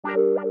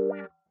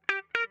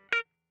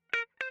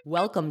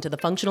Welcome to the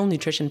Functional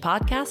Nutrition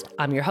Podcast.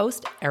 I'm your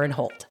host, Erin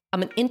Holt.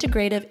 I'm an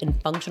integrative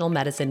and functional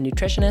medicine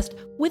nutritionist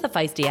with a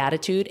feisty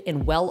attitude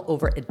and well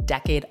over a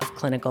decade of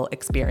clinical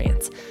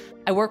experience.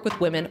 I work with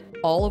women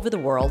all over the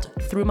world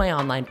through my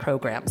online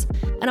programs.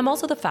 And I'm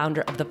also the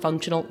founder of the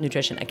Functional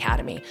Nutrition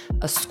Academy,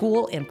 a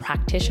school and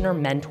practitioner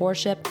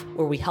mentorship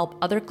where we help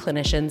other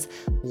clinicians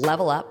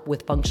level up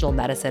with functional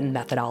medicine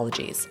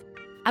methodologies.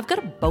 I've got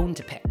a bone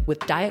to pick with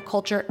diet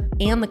culture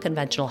and the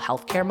conventional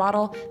healthcare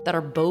model that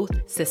are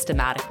both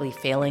systematically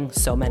failing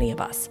so many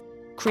of us.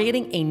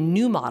 Creating a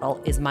new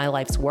model is my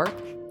life's work,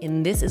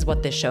 and this is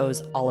what this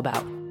show's all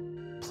about.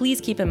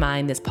 Please keep in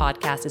mind this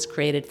podcast is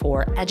created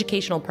for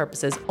educational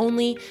purposes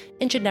only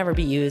and should never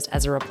be used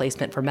as a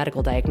replacement for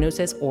medical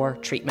diagnosis or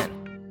treatment.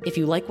 If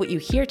you like what you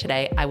hear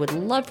today, I would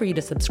love for you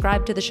to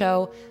subscribe to the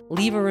show,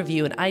 leave a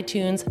review in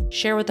iTunes,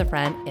 share with a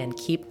friend, and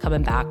keep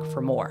coming back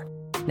for more.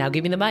 Now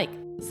give me the mic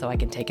so I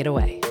can take it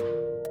away.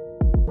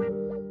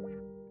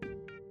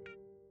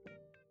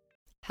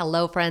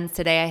 Hello, friends.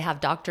 Today I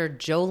have Dr.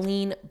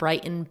 Jolene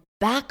Brighten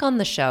back on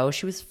the show.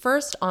 She was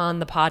first on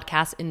the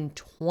podcast in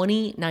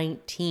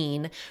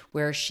 2019,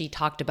 where she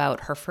talked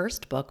about her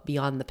first book,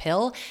 Beyond the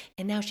Pill,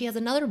 and now she has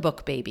another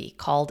book baby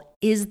called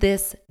Is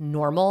This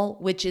Normal?,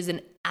 which is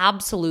an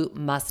absolute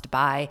must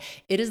buy.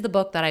 It is the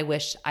book that I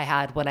wish I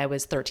had when I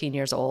was 13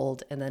 years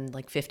old, and then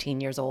like 15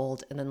 years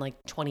old, and then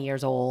like 20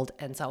 years old,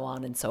 and so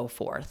on and so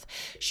forth.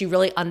 She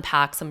really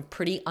unpacks some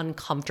pretty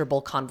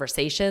uncomfortable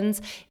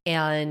conversations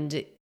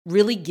and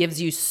really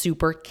gives you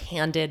super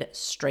candid,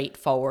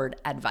 straightforward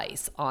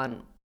advice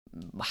on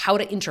how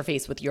to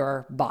interface with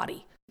your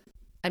body.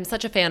 I'm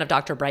such a fan of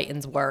Dr.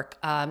 Brighten's work,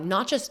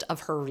 not just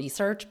of her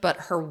research, but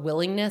her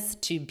willingness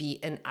to be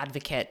an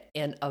advocate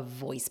and a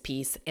voice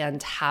piece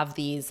and have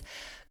these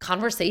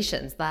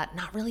conversations that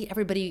not really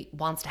everybody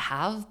wants to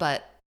have,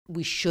 but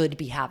we should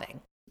be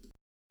having.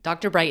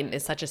 Dr. Brighten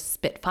is such a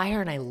spitfire,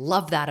 and I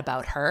love that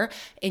about her.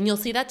 And you'll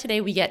see that today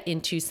we get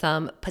into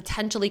some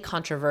potentially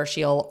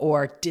controversial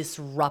or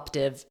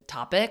disruptive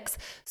topics.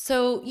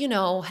 So,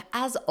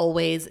 as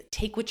always,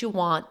 take what you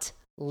want,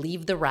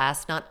 leave the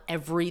rest. Not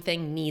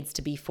everything needs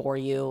to be for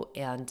you,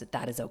 and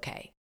that is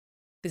okay.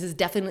 This is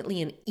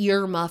definitely an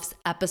earmuffs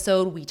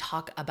episode. We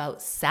talk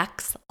about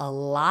sex a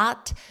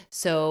lot,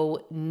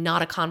 so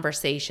not a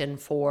conversation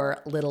for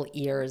little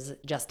ears,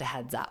 just a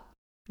heads up.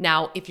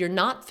 Now, if you're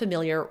not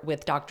familiar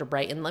with Dr.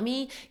 Brighten, let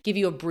me give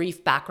you a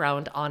brief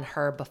background on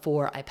her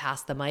before I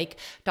pass the mic.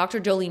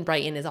 Dr. Jolene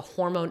Brighten is a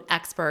hormone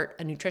expert,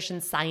 a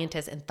nutrition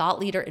scientist, and thought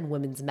leader in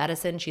women's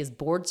medicine. She is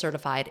board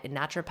certified in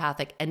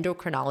naturopathic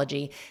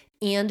endocrinology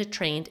and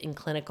trained in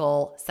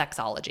clinical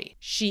sexology.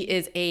 She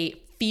is a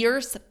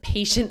fierce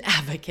patient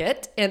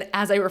advocate, and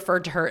as I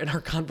referred to her in our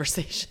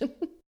conversation,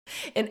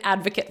 an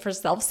advocate for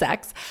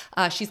self-sex.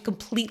 She's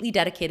completely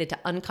dedicated to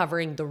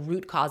uncovering the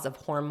root cause of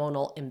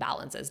hormonal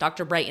imbalances.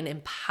 Dr. Brighten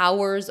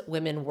empowers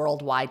women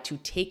worldwide to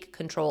take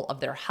control of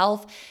their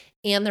health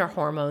and their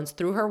hormones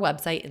through her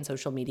website and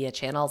social media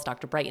channels.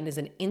 Dr. Brighten is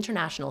an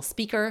international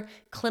speaker,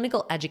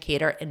 clinical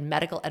educator, and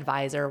medical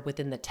advisor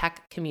within the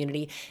tech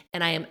community,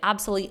 and I am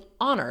absolutely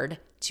honored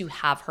to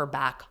have her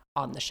back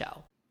on the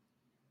show.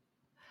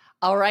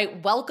 All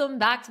right, welcome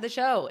back to the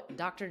show,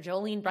 Dr.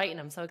 Jolene Brighten.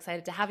 I'm so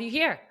excited to have you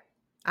here.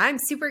 I'm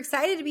super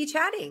excited to be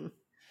chatting.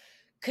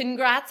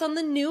 Congrats on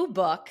the new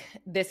book.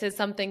 This is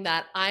something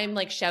that I'm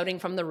like shouting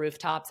from the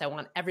rooftops. I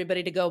want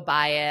everybody to go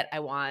buy it. I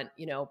want,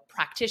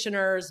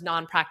 practitioners,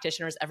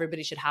 non-practitioners,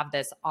 everybody should have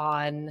this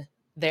on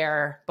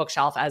their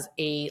bookshelf as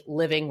a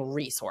living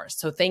resource.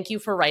 So thank you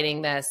for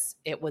writing this.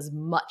 It was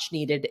much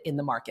needed in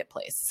the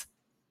marketplace.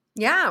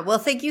 Yeah, well,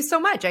 thank you so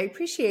much. I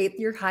appreciate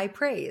your high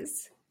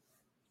praise.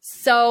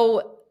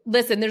 So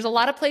listen, there's a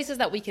lot of places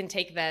that we can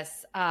take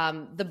this.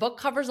 The book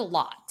covers a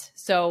lot.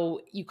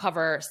 So you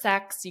cover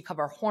sex, you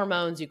cover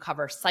hormones, you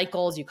cover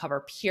cycles, you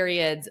cover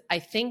periods. I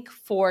think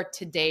for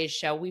today's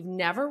show, we've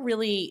never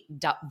really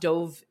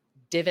dove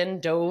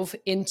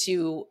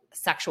into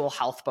sexual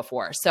health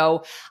before.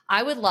 So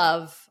I would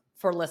love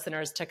for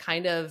listeners to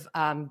kind of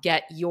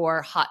get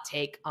your hot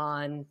take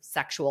on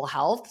sexual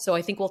health. So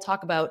I think we'll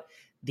talk about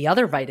the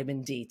other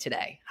vitamin D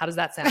today. How does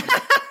that sound?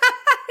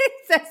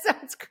 That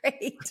sounds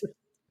great.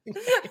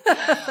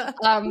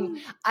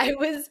 I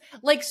was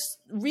like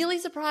really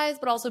surprised,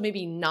 but also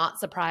maybe not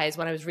surprised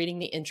when I was reading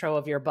the intro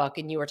of your book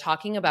and you were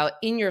talking about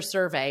in your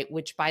survey,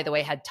 which by the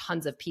way had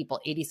tons of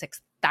people,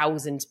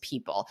 86,000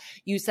 people.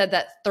 You said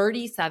that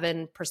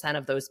 37%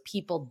 of those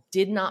people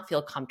did not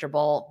feel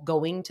comfortable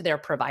going to their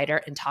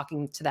provider and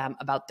talking to them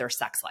about their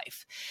sex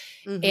life.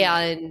 Mm-hmm.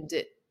 And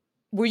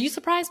were you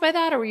surprised by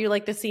that, or were you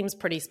like, this seems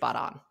pretty spot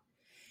on?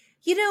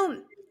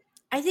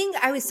 I think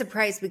I was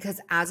surprised because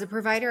as a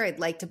provider, I'd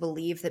like to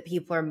believe that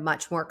people are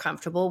much more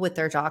comfortable with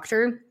their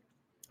doctor.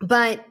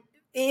 But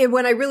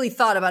when I really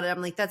thought about it,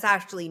 I'm like, that's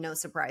actually no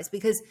surprise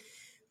because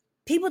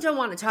people don't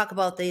want to talk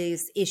about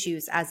these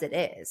issues as it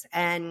is.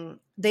 And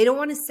they don't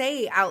want to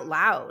say out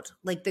loud,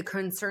 like the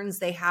concerns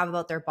they have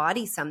about their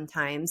body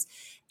sometimes.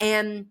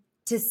 And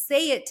to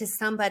say it to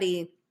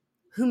somebody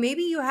who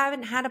maybe you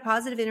haven't had a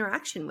positive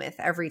interaction with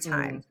every Mm.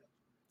 time.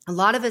 A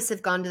lot of us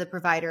have gone to the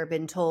provider,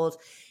 been told,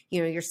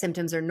 your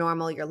symptoms are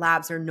normal, your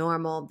labs are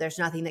normal, there's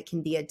nothing that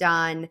can be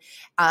done.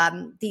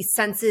 These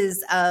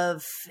senses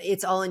of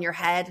it's all in your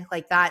head,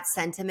 like that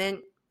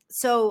sentiment.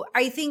 So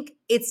I think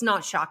it's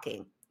not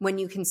shocking when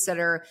you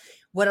consider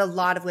what a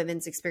lot of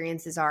women's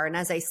experiences are. And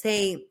as I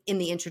say in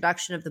the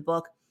introduction of the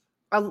book,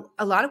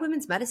 a lot of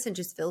women's medicine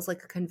just feels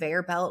like a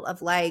conveyor belt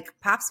of like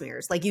pap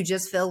smears. Like you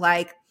just feel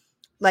like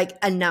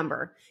a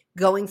number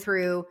going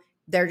through.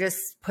 They're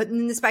just putting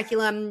in the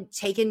speculum,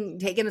 taking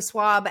a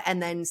swab, and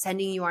then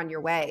sending you on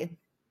your way.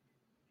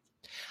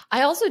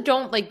 I also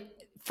don't like,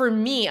 for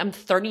me, I'm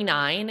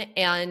 39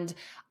 and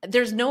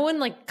there's no one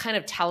like kind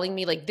of telling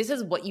me like, this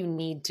is what you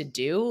need to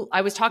do.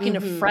 I was talking to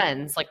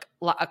friends like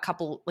a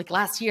couple, like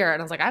last year,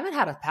 and I was like, I haven't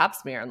had a pap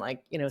smear in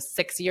like,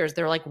 6 years.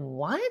 They're like,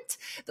 what?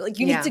 They're like,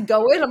 you need to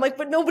go in. I'm like,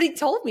 but nobody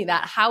told me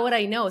that. How would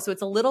I know? So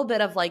it's a little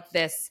bit of like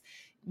this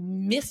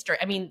mystery.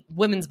 I mean,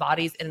 women's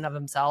bodies in and of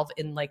themselves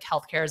in like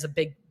healthcare is a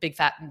big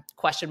fat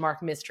question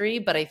mark mystery.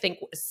 But I think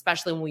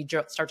especially when we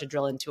start to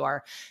drill into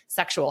our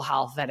sexual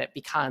health, then it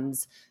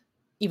becomes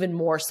even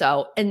more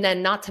so. And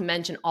then not to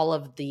mention all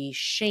of the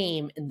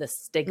shame and the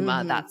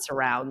stigma that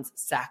surrounds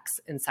sex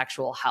and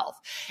sexual health.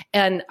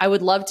 And I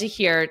would love to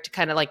hear, to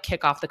kind of like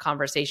kick off the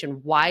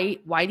conversation, why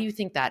do you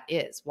think that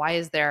is? Why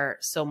is there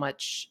so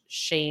much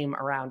shame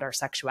around our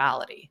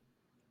sexuality?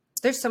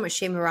 There's so much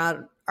shame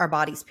around our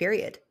bodies,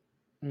 period.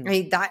 I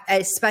mean, that,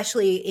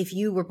 especially if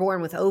you were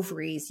born with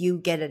ovaries, you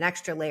get an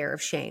extra layer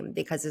of shame,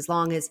 because as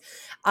long as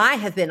I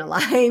have been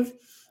alive,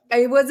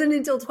 it wasn't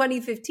until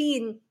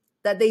 2015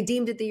 that they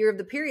deemed it the year of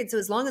the period. So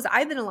as long as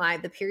I've been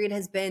alive, the period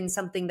has been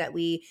something that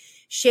we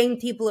shame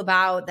people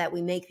about, that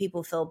we make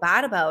people feel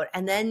bad about.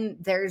 And then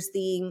there's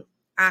the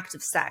act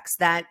of sex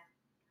that,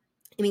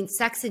 I mean,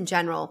 sex in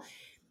general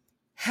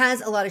has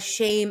a lot of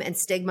shame and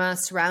stigma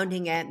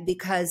surrounding it,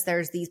 because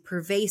there's these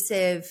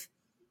pervasive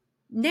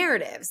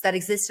narratives that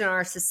exist in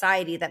our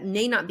society that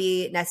may not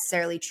be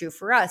necessarily true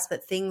for us,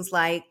 but things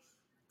like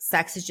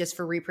sex is just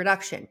for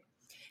reproduction.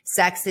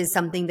 Sex is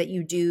something that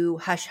you do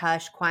hush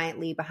hush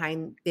quietly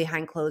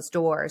behind closed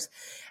doors.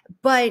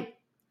 But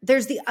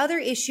there's the other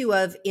issue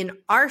of, in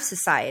our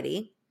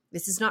society,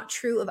 this is not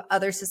true of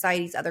other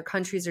societies, other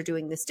countries are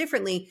doing this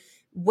differently,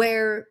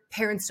 where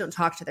parents don't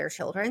talk to their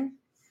children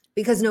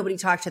because nobody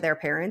talked to their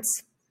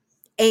parents.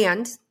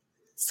 And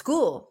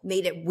school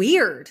made it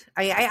weird.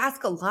 I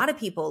ask a lot of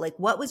people, like,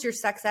 what was your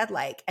sex ed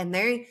like? And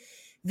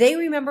they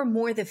remember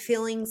more the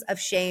feelings of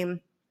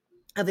shame,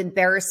 of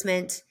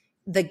embarrassment,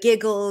 the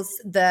giggles,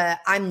 the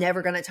I'm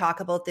never going to talk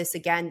about this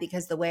again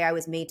because the way I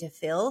was made to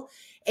feel.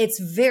 It's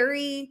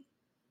very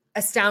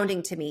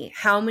astounding to me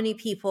how many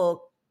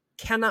people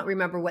cannot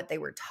remember what they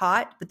were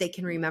taught, but they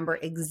can remember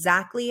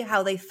exactly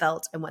how they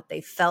felt, and what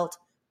they felt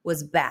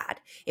was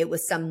bad. It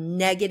was some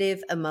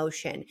negative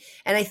emotion.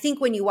 And I think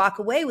when you walk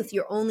away with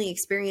your only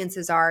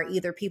experiences are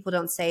either people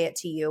don't say it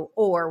to you,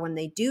 or when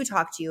they do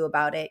talk to you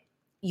about it,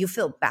 you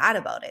feel bad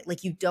about it.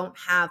 Like you don't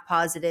have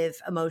positive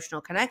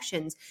emotional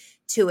connections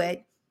to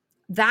it.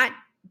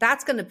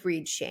 That's going to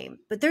breed shame.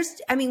 But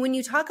when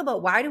you talk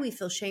about why do we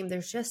feel shame,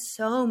 there's just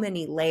so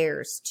many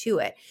layers to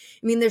it.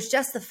 I mean, there's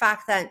just the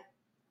fact that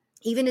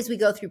even as we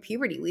go through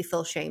puberty, we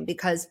feel shame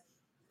because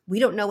we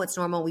don't know what's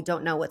normal. We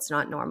don't know what's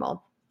not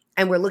normal.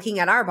 And we're looking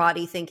at our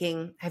body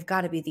thinking, I've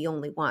got to be the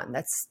only one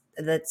that's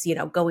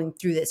going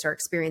through this or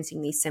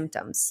experiencing these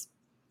symptoms.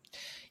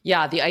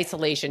 Yeah, the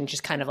isolation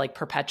just kind of like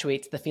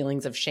perpetuates the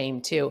feelings of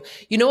shame too.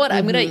 You know what?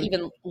 I'm going to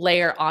even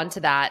layer onto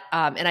that.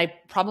 And I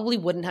probably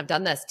wouldn't have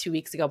done this 2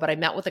 weeks ago, but I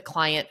met with a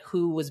client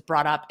who was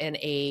brought up in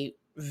a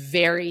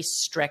very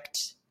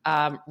strict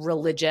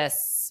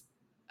religious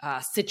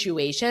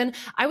situation.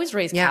 I was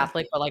raised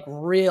Catholic, but like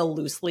real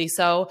loosely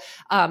so.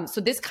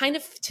 So this kind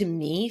of, to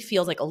me,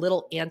 feels like a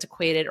little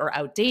antiquated or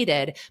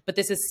outdated, but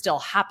this is still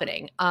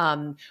happening,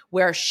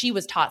 where she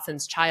was taught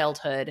since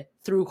childhood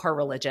through her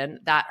religion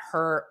that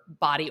her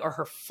body or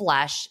her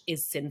flesh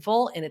is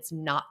sinful and it's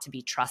not to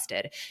be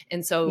trusted.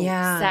 And so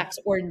sex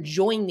or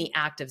enjoying the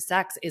act of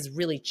sex is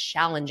really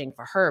challenging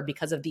for her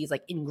because of these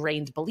like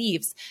ingrained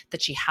beliefs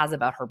that she has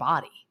about her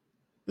body.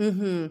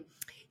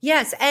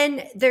 Yes,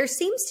 and there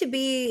seems to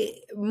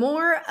be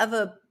more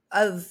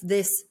of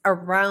this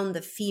around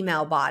the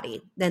female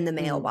body than the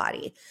male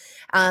body.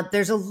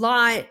 There's a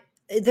lot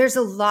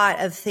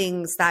of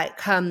things that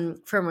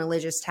come from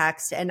religious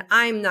text, and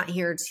I'm not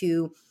here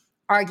to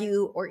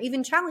argue or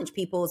even challenge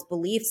people's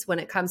beliefs when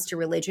it comes to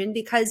religion,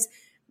 because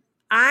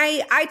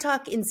I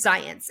talk in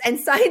science and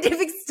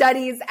scientific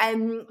studies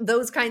and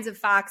those kinds of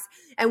facts.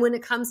 And when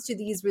it comes to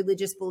these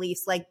religious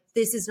beliefs, like,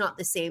 this is not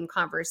the same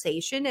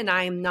conversation, and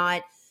I'm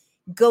not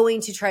going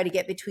to try to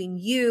get between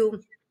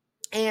you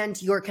and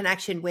your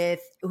connection with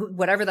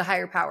whatever the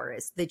higher power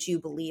is that you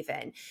believe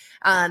in.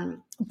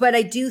 But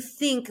I do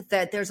think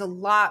that there's a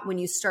lot when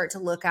you start to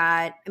look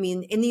at, I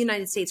mean, in the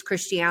United States,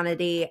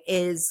 Christianity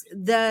is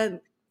the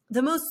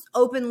most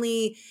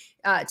openly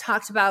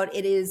talked about.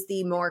 It is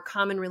the more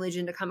common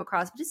religion to come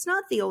across, but it's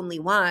not the only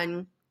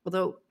one.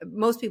 although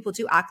most people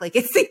do act like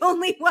it's the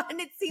only one,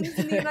 it seems,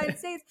 in the United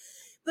States.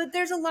 But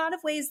there's a lot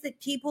of ways that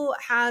people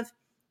have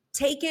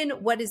taken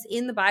what is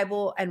in the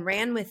Bible and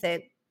ran with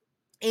it.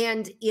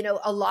 And,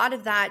 a lot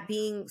of that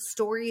being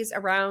stories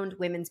around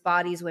women's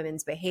bodies,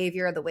 women's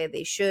behavior, the way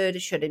they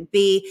shouldn't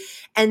be.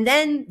 And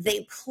then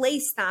they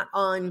place that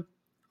on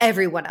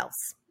everyone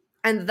else.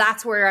 And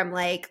that's where I'm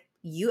like,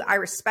 I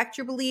respect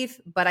your belief,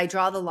 but I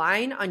draw the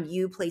line on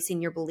you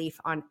placing your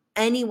belief on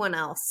anyone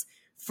else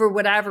for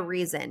whatever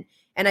reason.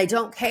 And I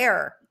don't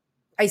care.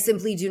 I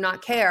simply do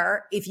not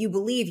care. If you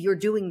believe you're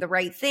doing the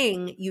right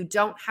thing, you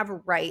don't have a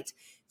right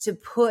to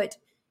put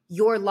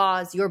your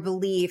laws, your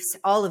beliefs,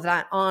 all of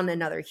that on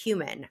another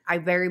human. I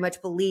very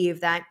much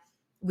believe that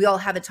we all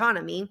have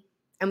autonomy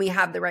and we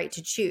have the right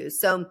to choose.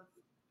 So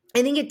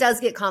I think it does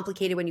get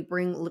complicated when you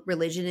bring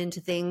religion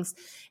into things.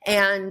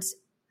 And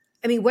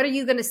I mean, what are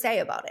you going to say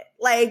about it?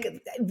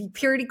 Like,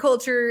 purity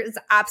culture is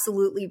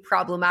absolutely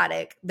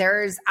problematic.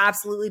 There's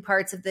absolutely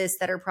parts of this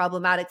that are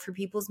problematic for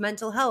people's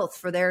mental health,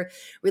 for their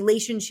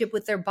relationship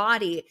with their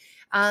body.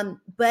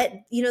 But,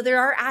 there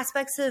are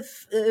aspects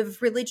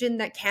of religion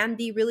that can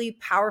be really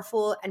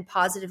powerful and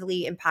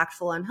positively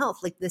impactful on health,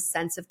 like this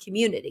sense of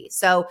community.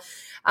 So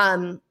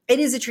it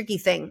is a tricky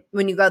thing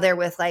when you go there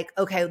with like,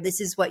 okay,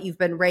 this is what you've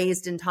been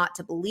raised and taught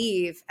to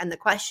believe. And the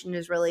question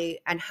is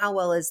really, and how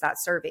well is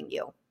that serving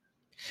you?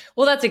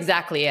 Well, that's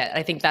exactly it.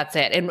 I think that's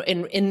it. And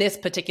in this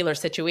particular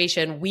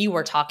situation, we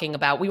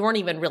weren't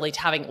even really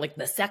having like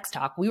the sex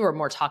talk. We were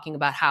more talking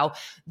about how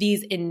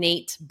these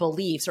innate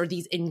beliefs or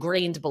these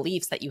ingrained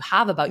beliefs that you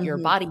have about your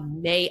body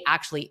may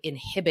actually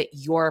inhibit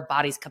your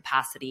body's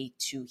capacity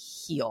to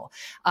heal.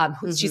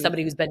 She's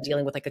somebody who's been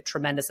dealing with like a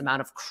tremendous amount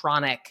of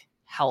chronic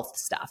health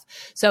stuff.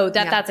 So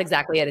that's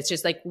exactly it. It's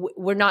just like,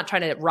 we're not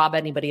trying to rob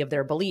anybody of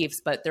their beliefs,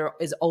 but there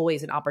is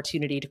always an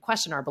opportunity to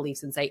question our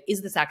beliefs and say,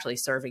 is this actually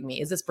serving me?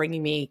 Is this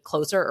bringing me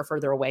closer or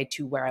further away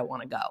to where I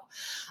want to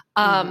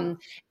go?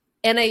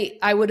 And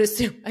I would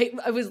assume,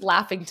 I was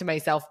laughing to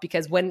myself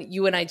because when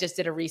you and I just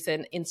did a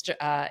recent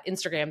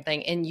Instagram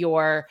thing, and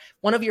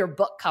one of your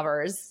book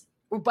covers,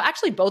 but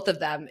actually both of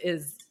them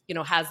is,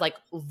 has like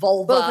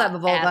vulva. Both have a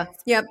vulva.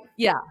 Yep.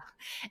 Yeah.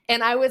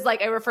 And I was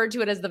like, I referred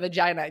to it as the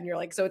vagina. And you're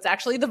like, so it's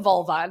actually the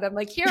vulva. And I'm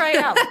like, here I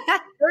am,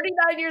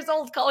 39 years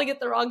old, calling it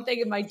the wrong thing.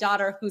 And my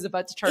daughter, who's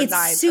about to turn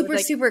 9.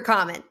 It's super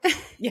common.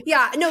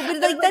 Yeah. No, but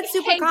like that's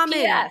super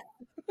common.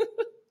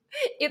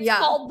 It's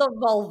called the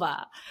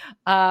vulva.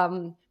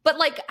 But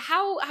like,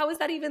 how is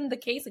that even the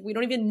case? Like, we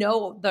don't even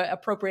know the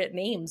appropriate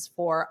names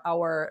for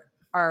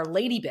our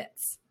lady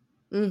bits.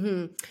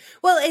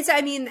 Well,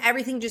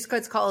 everything just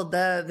gets called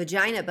the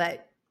vagina,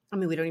 but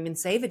we don't even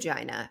say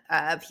vagina.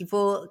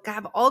 People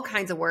have all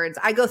kinds of words.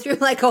 I go through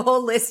like a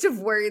whole list of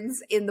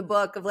words in the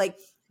book of like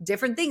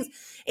different things.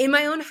 In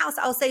my own house,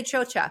 I'll say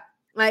chocha.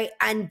 Right.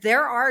 And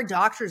there are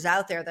doctors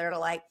out there that are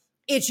like,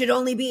 it should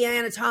only be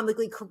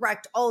anatomically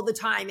correct all the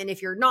time. And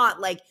if you're not,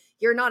 like,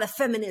 you're not a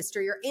feminist,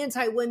 or you're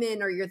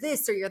anti-women, or you're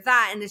this or you're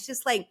that. And it's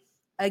just like,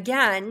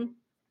 again,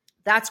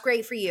 that's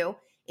great for you.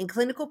 In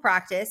clinical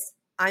practice,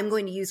 I'm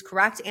going to use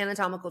correct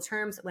anatomical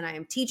terms. When I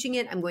am teaching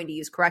it, I'm going to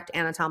use correct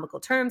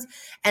anatomical terms.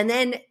 And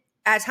then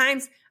at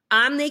times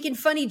I'm making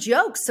funny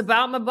jokes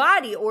about my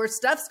body or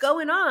stuff's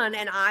going on,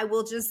 and I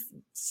will just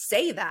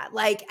say that.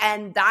 Like,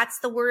 and that's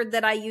the word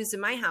that I use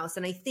in my house.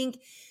 And I think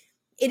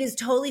it is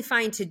totally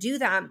fine to do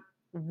that.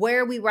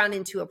 Where we run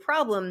into a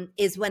problem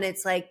is when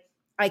it's like,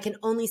 I can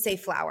only say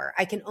flower.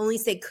 I can only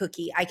say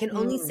cookie. I can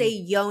only say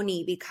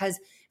yoni, because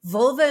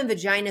vulva and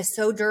vagina is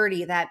so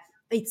dirty that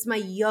it's my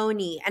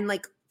yoni. And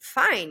like,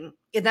 fine,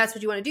 if that's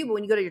what you want to do. But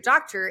when you go to your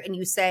doctor and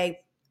you say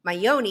my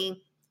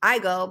yoni, I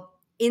go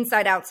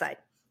inside, outside.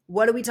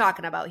 What are we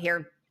talking about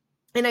here?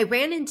 And I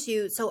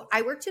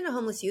I worked in a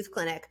homeless youth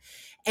clinic,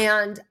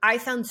 and I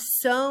found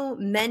so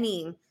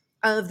many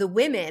of the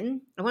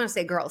women, I want to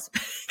say girls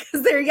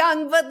because they're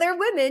young, but they're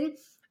women.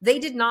 They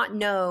did not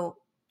know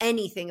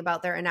anything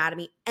about their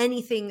anatomy,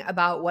 anything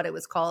about what it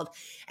was called.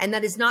 And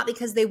that is not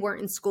because they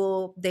weren't in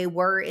school. They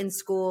were in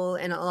school.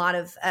 In a lot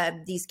of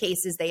these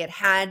cases, they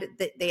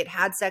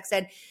had sex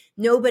ed.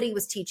 Nobody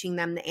was teaching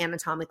them the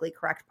anatomically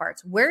correct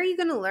parts. Where are you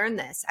going to learn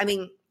this?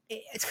 I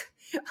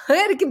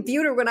had a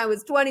computer when I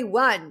was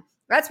 21.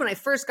 That's when I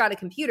first got a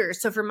computer.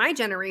 So for my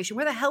generation,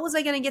 where the hell was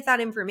I going to get that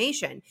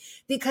information?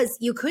 Because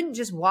you couldn't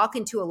just walk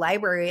into a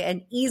library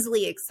and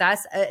easily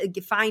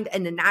find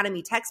an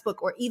anatomy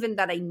textbook, or even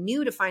that I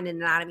knew to find an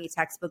anatomy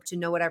textbook to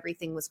know what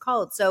everything was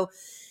called. So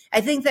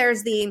I think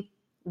there's the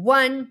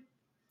one,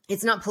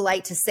 it's not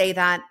polite to say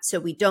that, so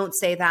we don't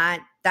say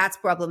that. That's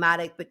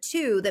problematic. But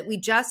two, that we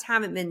just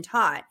haven't been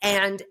taught,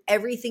 and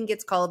everything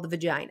gets called the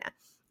vagina.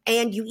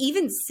 And you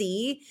even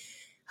see,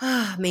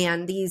 oh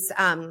man, these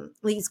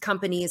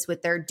companies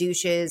with their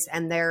douches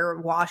and their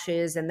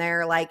washes and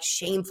their like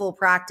shameful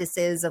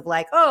practices of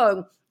like,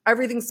 oh,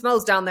 everything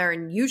smells down there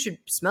and you should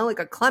smell like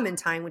a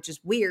clementine, which is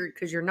weird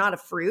because you're not a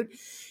fruit.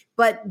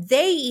 But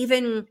they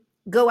even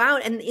go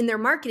out and in their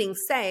marketing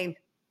say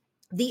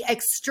the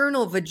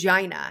external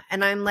vagina.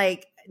 And I'm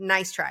like,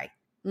 nice try.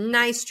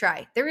 Nice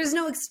try. There is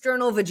no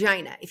external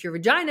vagina. If your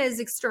vagina is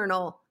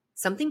external,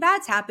 something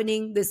bad's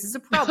happening. This is a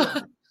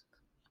problem.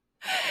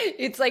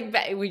 It's like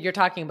what you're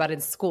talking about in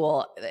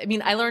school. I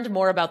mean, I learned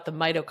more about the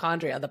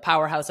mitochondria, the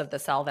powerhouse of the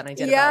cell, than I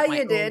did Yeah, about my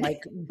you own did.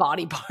 like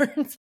body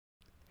parts.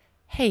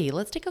 Hey,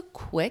 let's take a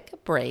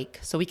quick break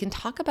so we can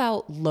talk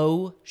about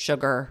low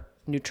sugar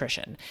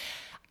nutrition.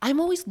 I'm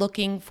always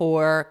looking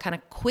for kind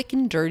of quick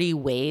and dirty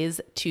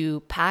ways to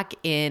pack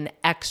in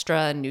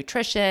extra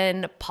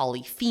nutrition,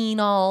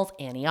 polyphenols,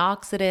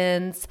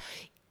 antioxidants,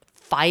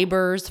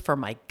 fibers for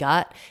my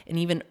gut, and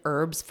even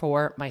herbs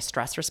for my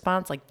stress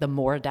response. Like the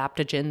more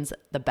adaptogens,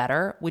 the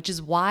better, which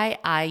is why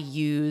I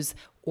use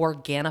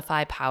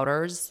Organifi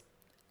powders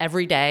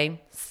every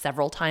day,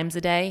 several times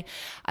a day.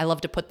 I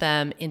love to put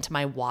them into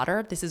my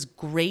water. This is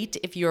great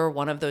if you're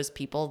one of those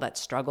people that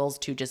struggles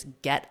to just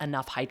get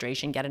enough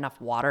hydration, get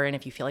enough water. And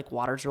if you feel like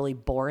water's really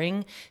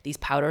boring, these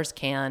powders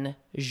can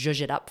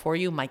zhuzh it up for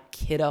you. My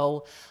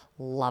kiddo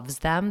loves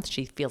them.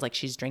 She feels like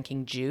she's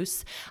drinking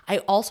juice. I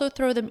also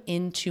throw them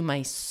into my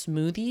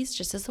smoothies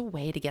just as a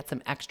way to get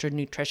some extra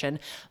nutrition.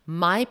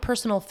 My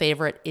personal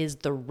favorite is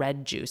the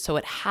red juice. So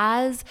it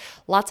has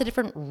lots of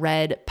different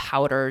red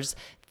powders,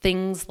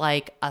 things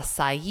like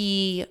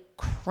acai,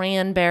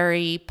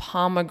 cranberry,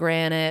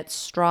 pomegranate,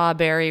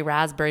 strawberry,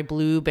 raspberry,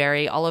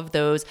 blueberry, all of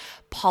those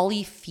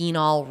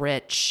polyphenol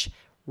rich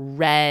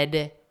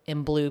red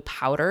and blue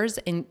powders.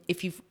 And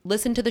if you've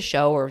listened to the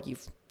show or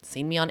you've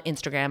seen me on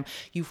Instagram,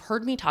 you've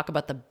heard me talk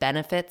about the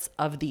benefits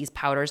of these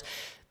powders.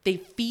 They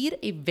feed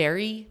a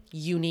very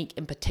unique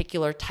and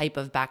particular type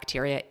of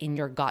bacteria in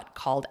your gut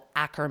called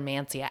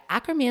Akkermansia.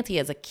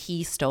 Akkermansia is a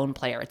keystone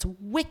player. It's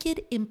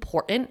wicked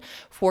important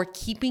for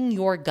keeping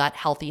your gut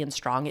healthy and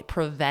strong. It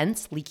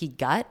prevents leaky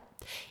gut.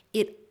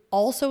 It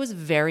also is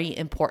very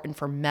important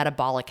for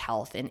metabolic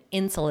health and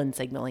insulin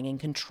signaling and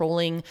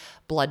controlling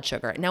blood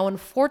sugar. Now,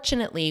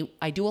 unfortunately,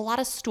 I do a lot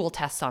of stool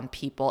tests on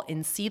people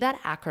and see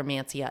that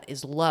Akkermansia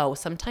is low,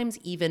 sometimes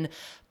even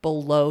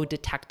below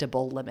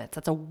detectable limits.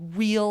 That's a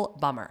real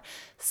bummer.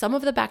 Some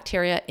of the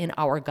bacteria in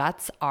our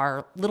guts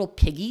are little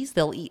piggies.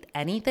 They'll eat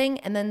anything.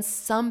 And then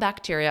some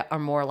bacteria are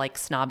more like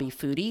snobby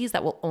foodies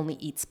that will only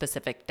eat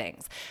specific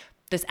things.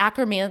 This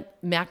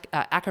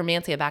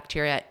Akkermansia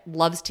bacteria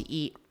loves to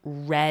eat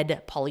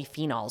red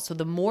polyphenols. So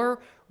the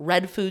more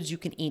red foods you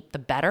can eat, the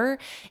better.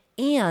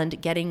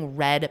 And getting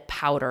red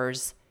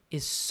powders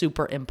is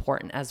super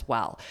important as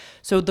well.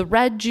 So the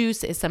red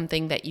juice is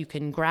something that you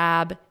can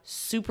grab,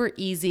 super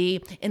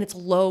easy, and it's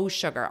low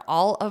sugar.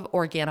 All of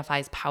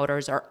Organifi's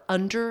powders are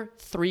under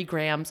 3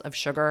 grams of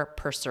sugar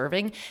per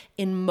serving,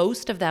 and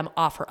most of them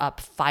offer up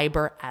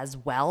fiber as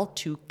well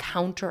to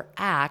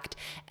counteract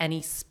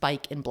any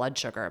spike in blood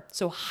sugar.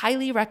 So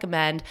highly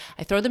recommend.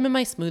 I throw them in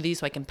my smoothies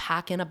so I can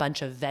pack in a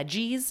bunch of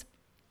veggies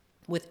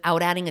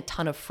without adding a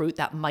ton of fruit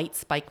that might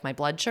spike my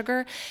blood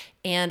sugar,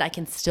 and I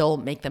can still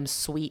make them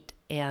sweet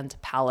and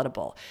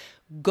palatable.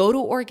 Go to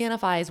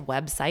Organifi's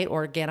website,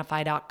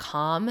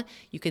 Organifi.com.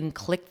 You can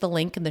click the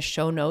link in the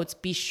show notes.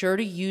 Be sure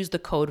to use the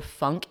code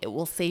FUNK. It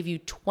will save you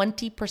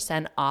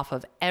 20% off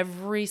of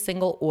every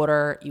single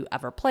order you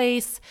ever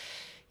place.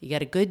 You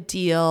get a good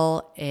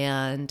deal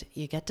and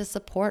you get to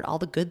support all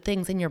the good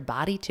things in your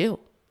body too.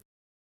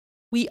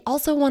 We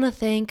also want to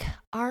thank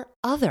our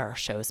other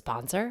show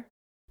sponsor.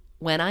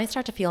 When I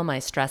start to feel my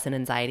stress and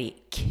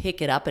anxiety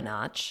kick it up a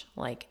notch,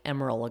 like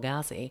Emerald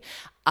Lagasse,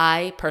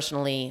 I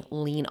personally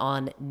lean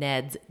on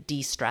Ned's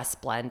De-Stress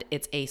Blend.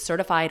 It's a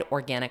certified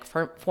organic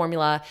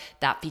formula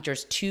that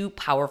features 2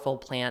 powerful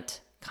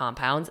plant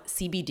compounds,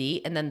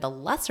 CBD, and then the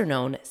lesser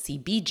known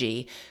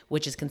CBG,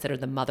 which is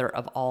considered the mother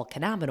of all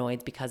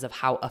cannabinoids because of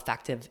how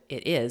effective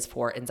it is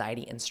for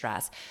anxiety and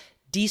stress.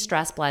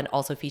 De-Stress Blend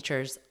also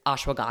features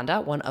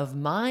ashwagandha, one of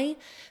my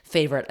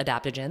favorite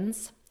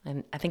adaptogens.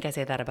 And I think I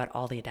say that about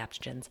all the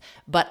adaptogens.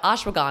 But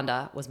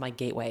ashwagandha was my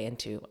gateway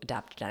into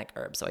adaptogenic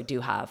herbs, so I do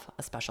have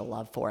a special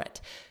love for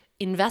it.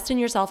 Invest in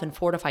yourself and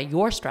fortify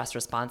your stress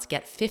response.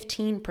 Get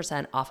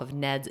 15% off of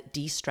Ned's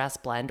De-Stress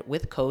Blend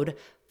with code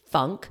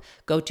FUNK.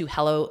 Go to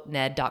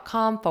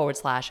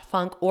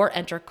helloned.com/funk or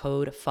enter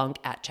code FUNK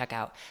at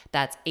checkout.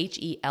 That's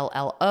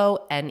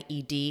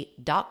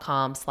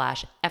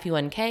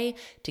HELLONED.com/FUNK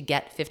to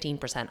get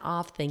 15%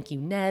 off. Thank you,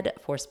 Ned,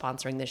 for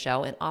sponsoring the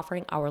show and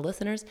offering our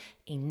listeners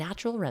a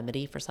natural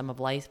remedy for some of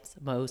life's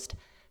most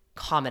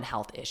common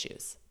health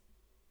issues.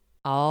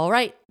 All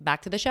right,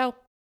 back to the show.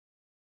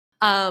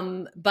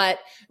 But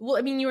well,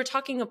 I mean, you were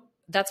talking,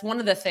 that's one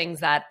of the things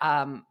that,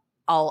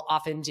 I'll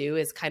often do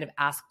is kind of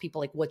ask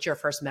people like, what's your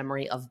first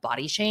memory of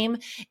body shame?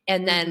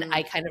 And then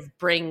I kind of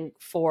bring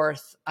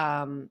forth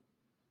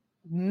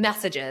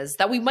messages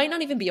that we might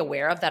not even be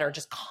aware of that are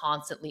just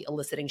constantly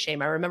eliciting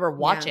shame. I remember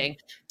watching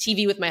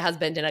TV with my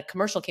husband and a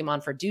commercial came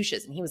on for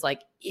douches and he was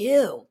like,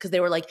 ew, because they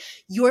were like,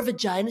 your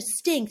vagina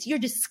stinks, you're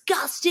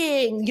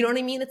disgusting. You know what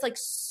I mean? It's like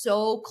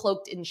so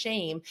cloaked in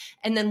shame.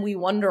 And then we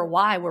wonder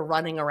why we're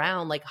running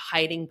around like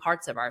hiding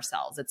parts of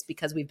ourselves. It's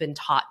because we've been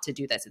taught to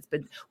do this.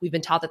 We've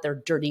been taught that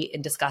they're dirty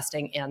and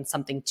disgusting and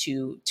something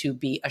to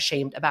be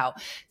ashamed about.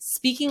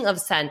 Speaking of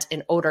scent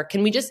and odor,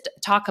 can we just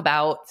talk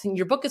about,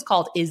 your book is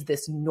called Is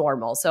This Normal?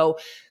 So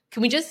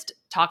can we just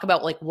talk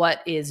about like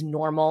what is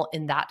normal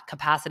in that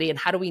capacity and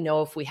how do we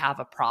know if we have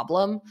a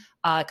problem?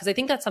 Because I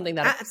think that's something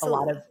that Absolutely. a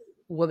lot of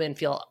women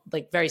feel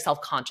like very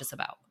self-conscious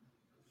about.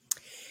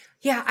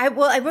 Yeah, I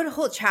wrote a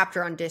whole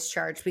chapter on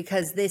discharge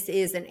because this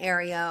is an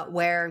area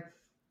where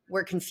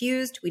we're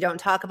confused, we don't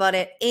talk about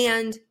it,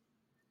 and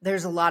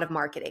there's a lot of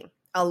marketing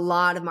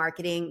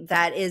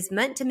that is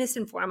meant to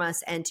misinform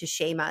us and to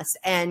shame us.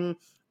 And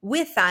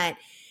with that,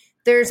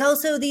 there's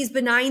also these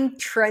benign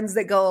trends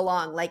that go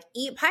along, like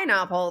eat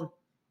pineapple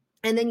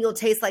and then you'll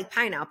taste like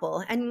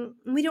pineapple. And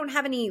we don't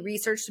have any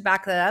research to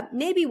back that up.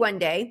 Maybe one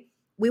day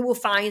we will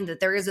find that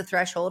there is a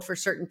threshold for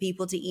certain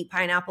people to eat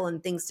pineapple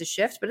and things to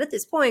shift. But at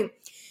this point,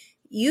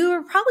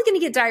 you're probably going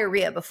to get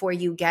diarrhea before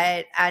you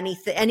get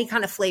any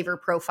kind of flavor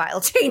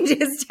profile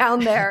changes down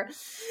there.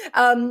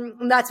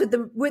 That's with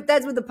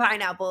the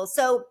pineapple.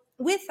 So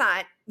with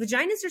that,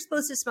 vaginas are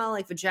supposed to smell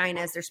like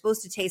vaginas. They're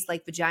supposed to taste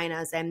like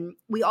vaginas. And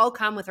we all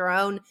come with our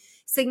own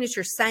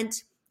signature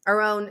scent,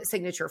 our own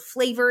signature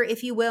flavor,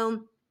 if you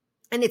will.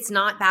 And it's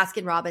not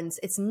Baskin Robbins.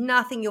 It's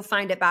nothing you'll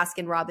find at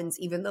Baskin Robbins,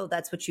 even though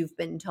that's what you've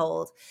been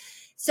told.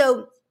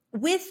 So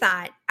with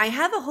that, I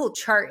have a whole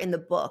chart in the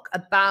book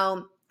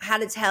about how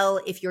to tell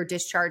if your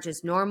discharge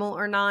is normal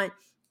or not.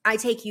 I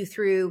take you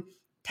through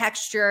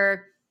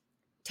texture,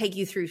 take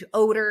you through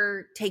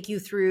odor, take you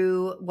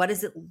through what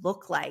does it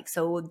look like.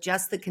 So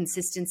just the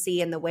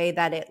consistency and the way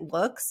that it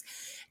looks,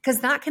 because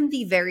that can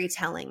be very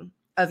telling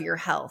of your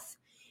health.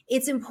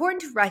 It's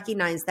important to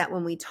recognize that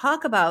when we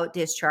talk about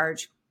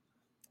discharge,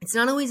 it's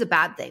not always a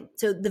bad thing.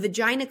 So the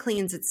vagina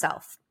cleans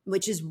itself,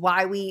 which is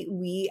why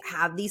we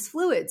have these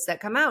fluids that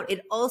come out.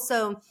 It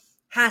also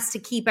has to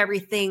keep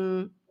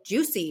everything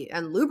juicy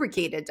and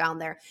lubricated down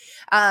there.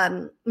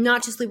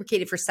 Not just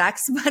lubricated for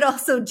sex, but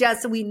also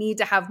just we need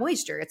to have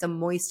moisture. It's a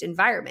moist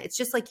environment. It's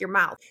just like your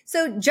mouth.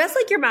 So just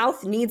like your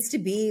mouth needs to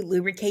be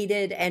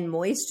lubricated and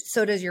moist,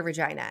 so does your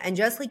vagina. And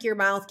just like your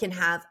mouth can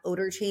have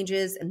odor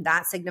changes, and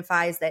that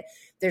signifies that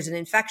there's an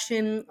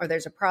infection or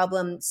there's a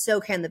problem,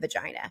 so can the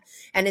vagina.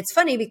 And it's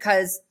funny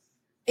because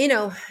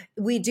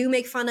we do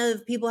make fun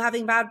of people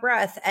having bad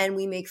breath and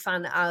we make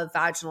fun of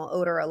vaginal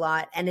odor a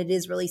lot. And it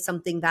is really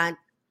something that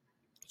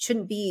it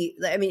shouldn't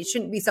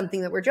be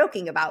something that we're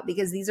joking about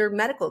because these are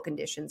medical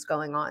conditions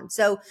going on.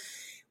 So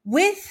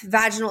with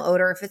vaginal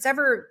odor, if it's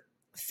ever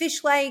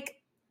fish-like,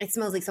 it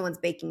smells like someone's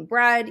baking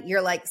bread,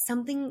 you're like,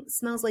 something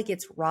smells like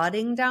it's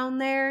rotting down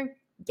there.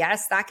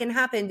 Yes, that can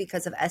happen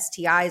because of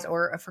STIs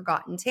or a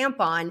forgotten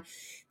tampon.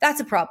 That's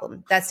a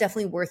problem. That's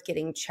definitely worth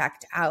getting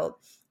checked out.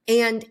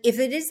 And if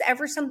it is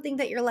ever something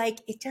that you're like,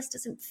 it just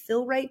doesn't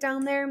feel right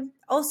down there,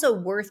 also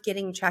worth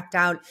getting checked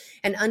out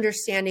and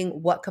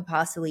understanding what could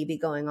possibly be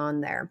going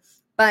on there.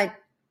 But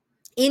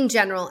in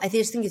general, I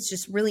just think it's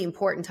just really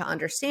important to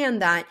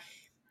understand that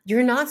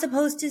you're not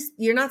supposed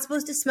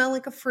to smell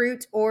like a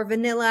fruit or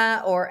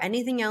vanilla or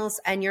anything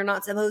else, and you're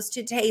not supposed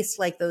to taste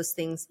like those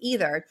things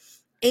either.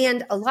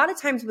 And a lot of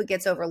times what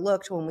gets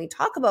overlooked when we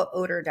talk about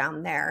odor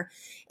down there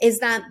is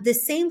that the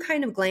same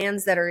kind of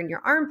glands that are in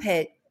your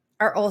armpit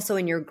are also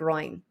in your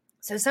groin.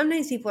 So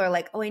sometimes people are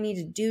like, oh, I need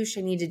to douche,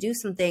 I need to do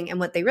something. And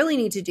what they really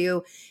need to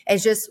do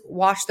is just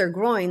wash their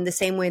groin the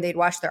same way they'd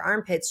wash their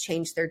armpits,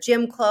 change their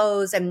gym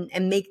clothes and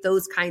make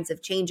those kinds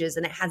of changes.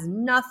 And it has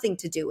nothing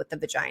to do with the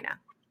vagina.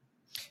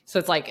 So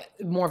it's like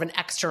more of an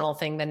external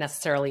thing than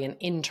necessarily an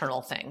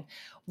internal thing.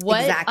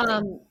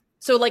 Exactly.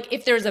 So like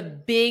if there's a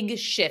big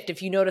shift,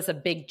 if you notice a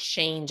big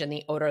change in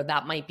the odor,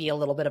 that might be a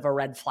little bit of a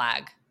red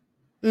flag.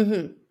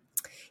 Mm-hmm.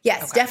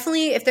 Yes, okay.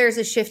 Definitely if there's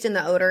a shift in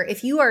the odor,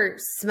 if you are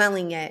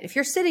smelling it, if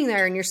you're sitting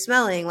there and you're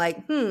smelling like,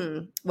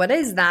 what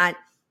is that?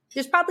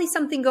 There's probably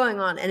something going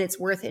on and it's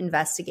worth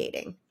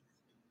investigating.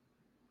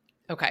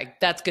 Okay,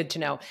 that's good to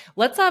know.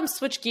 Let's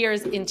switch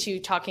gears into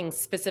talking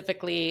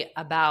specifically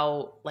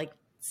about like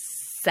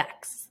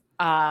sex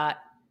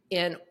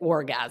and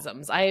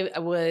orgasms. I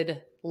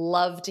would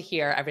love to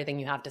hear everything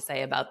you have to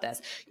say about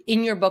this.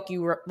 In your book,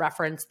 you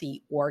reference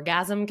the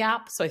orgasm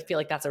gap. So I feel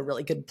like that's a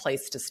really good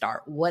place to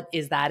start. What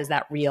is that? Is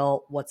that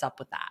real? What's up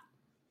with that?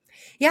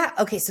 Yeah.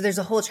 Okay. So there's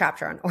a whole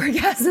chapter on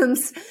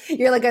orgasms.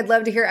 You're like, I'd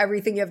love to hear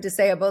everything you have to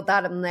say about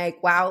that. I'm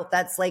like, wow,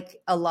 that's like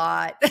a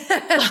lot.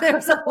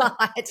 There's a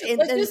lot.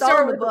 It's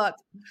all in the book.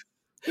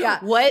 Yeah.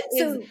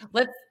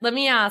 Let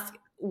me ask,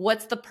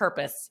 what's the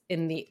purpose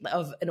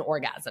of an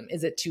orgasm?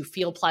 Is it to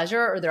feel pleasure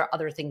or are there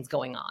other things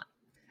going on?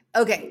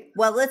 Okay,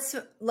 well, let's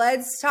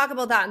talk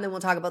about that and then we'll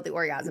talk about the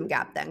orgasm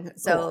gap then.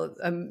 So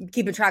I'm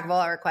keeping track of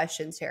all our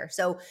questions here.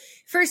 So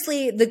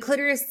firstly, the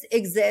clitoris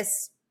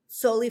exists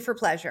solely for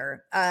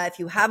pleasure. If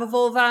you have a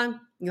vulva,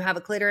 you have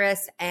a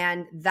clitoris,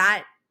 and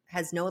that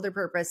has no other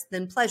purpose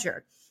than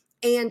pleasure.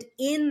 And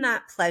in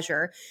that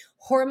pleasure,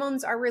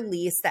 hormones are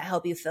released that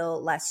help you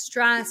feel less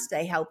stressed.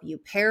 They help you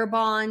pair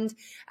bond.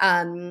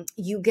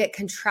 You get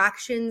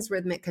contractions,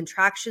 rhythmic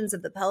contractions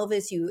of the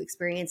pelvis. You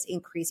experience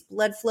increased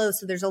blood flow.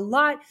 So there's a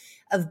lot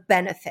of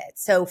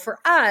benefits. So for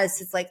us,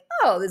 it's like,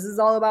 oh, this is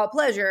all about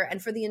pleasure.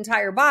 And for the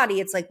entire body,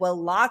 it's like,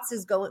 well, lots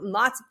of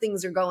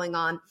things are going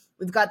on.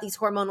 We've got these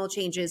hormonal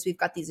changes. We've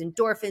got these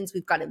endorphins.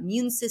 We've got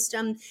immune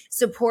system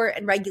support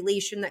and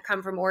regulation that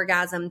come from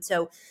orgasm.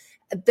 So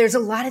there's a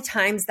lot of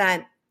times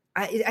that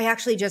I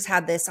actually just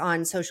had this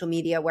on social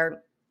media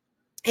where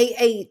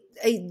a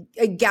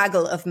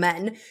gaggle of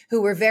men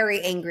who were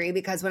very angry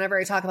because whenever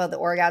I talk about the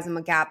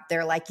orgasm gap,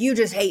 they're like, you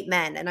just hate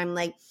men. And I'm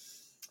like,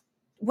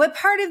 what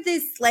part of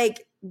this,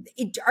 like,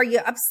 are you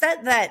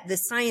upset that the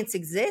science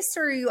exists,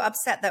 or are you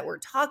upset that we're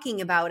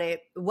talking about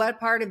it? What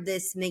part of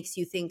this makes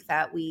you think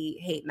that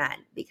we hate men?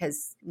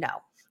 Because no.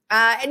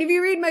 And if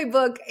you read my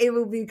book, it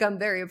will become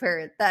very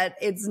apparent that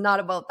it's not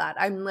about that.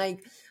 I'm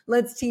like,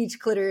 let's teach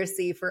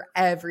cliteracy for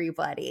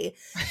everybody.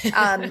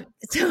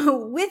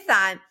 So with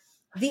that,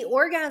 the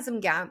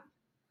orgasm gap,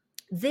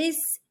 this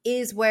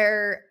is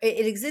where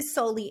it exists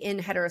solely in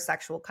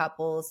heterosexual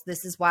couples.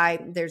 This is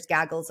why there's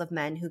gaggles of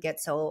men who get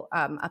so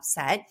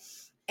upset.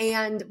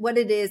 And what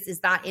it is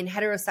that in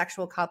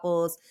heterosexual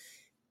couples,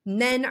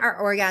 men are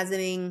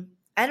orgasming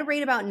at a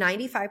rate about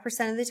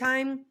 95% of the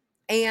time,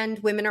 and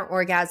women are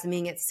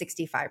orgasming at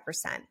 65%.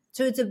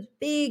 So it's a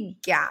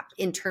big gap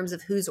in terms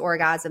of who's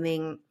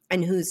orgasming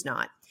and who's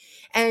not.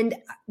 And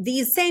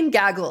these same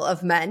gaggle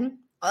of men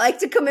like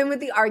to come in with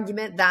the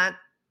argument that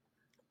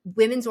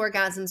women's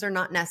orgasms are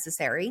not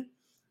necessary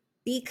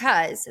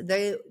because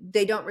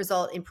they don't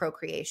result in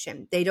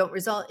procreation. They don't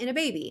result in a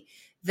baby.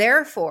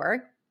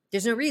 Therefore,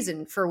 there's no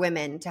reason for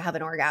women to have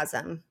an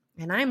orgasm.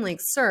 And I'm like,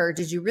 sir,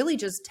 did you really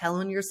just tell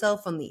on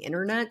yourself on the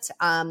internet?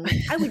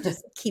 I would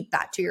just keep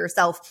that to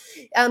yourself.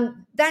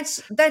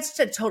 That's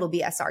a total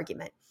BS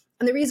argument.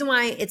 And the reason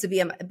why it's a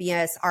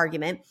BS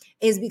argument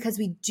is because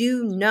we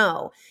do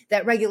know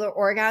that regular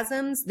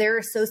orgasms, they're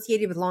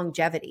associated with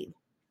longevity.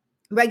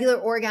 Regular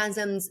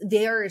orgasms,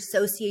 they are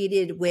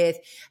associated with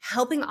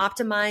helping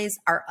optimize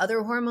our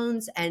other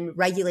hormones and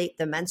regulate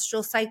the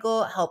menstrual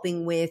cycle,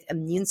 helping with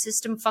immune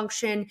system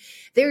function.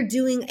 They're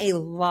doing a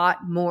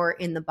lot more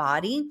in the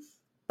body.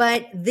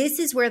 But this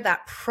is where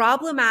that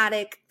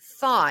problematic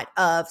thought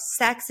of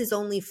sex is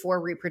only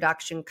for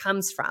reproduction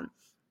comes from.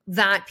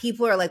 That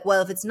people are like,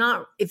 well, if it's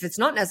not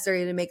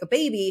necessary to make a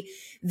baby,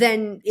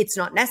 then it's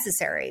not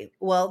necessary.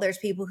 Well, there's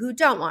people who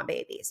don't want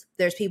babies.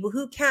 There's people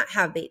who can't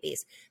have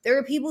babies. There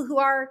are people who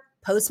are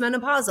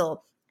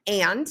postmenopausal.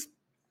 And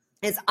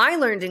as I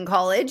learned in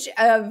college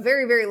a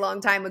very, very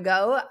long time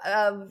ago,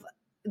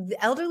 the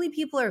elderly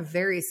people are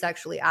very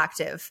sexually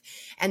active.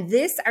 And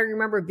this, I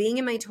remember being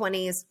in my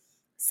 20s,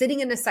 sitting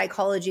in a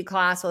psychology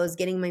class while I was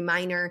getting my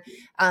minor,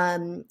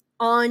 there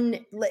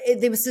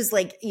was this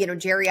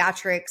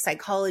geriatric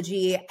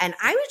psychology. And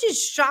I was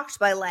just shocked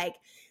by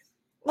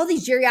all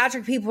these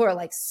geriatric people were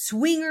like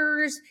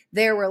swingers.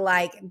 They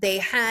were they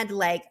had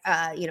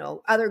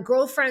other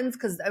girlfriends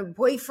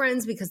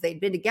boyfriends because they'd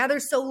been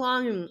together so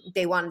long and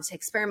they wanted to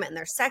experiment in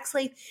their sex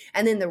life.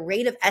 And then the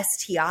rate of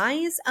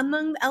STIs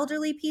among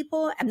elderly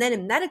people. And then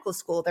in medical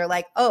school, they're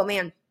like, oh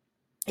man,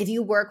 if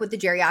you work with the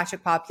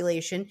geriatric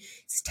population,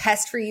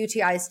 test for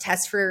UTIs,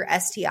 test for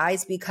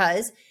STIs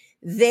because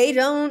they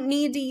don't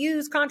need to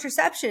use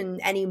contraception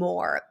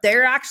anymore.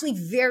 They're actually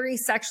very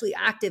sexually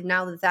active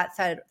now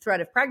that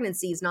threat of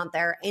pregnancy is not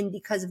there. And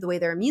because of the way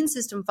their immune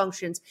system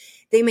functions,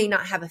 they may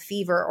not have a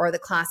fever or the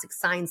classic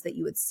signs that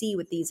you would see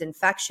with these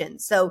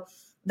infections. So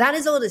that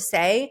is all to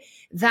say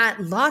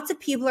that lots of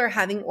people are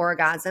having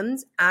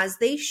orgasms as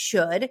they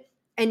should,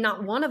 and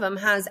not one of them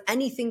has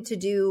anything to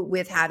do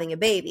with having a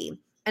baby.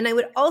 And I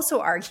would also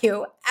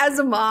argue, as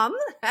a mom,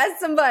 as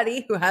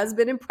somebody who has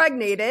been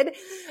impregnated,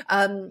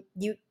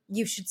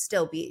 you should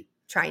still be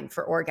trying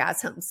for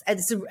orgasms.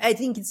 And so I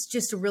think it's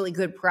just a really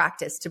good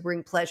practice to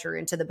bring pleasure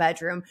into the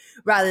bedroom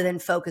rather than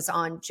focus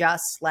on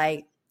just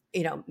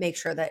make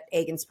sure that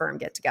egg and sperm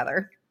get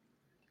together.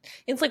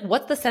 It's like,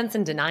 what's the sense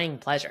in denying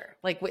pleasure?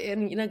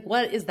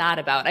 What is that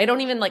about? I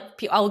don't even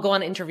I'll go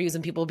on interviews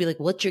and people will be like,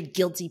 what's your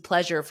guilty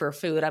pleasure for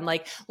food? I'm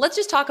like, let's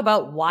just talk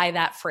about why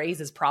that phrase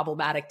is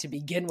problematic to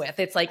begin with.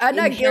 It's like, I'm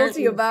not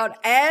guilty about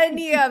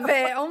any of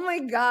it. Oh my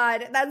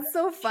God. That's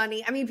so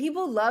funny. I mean,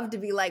 people love to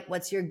be like,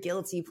 what's your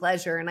guilty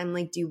pleasure? And I'm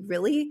like, do you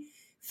really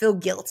feel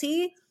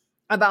guilty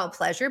about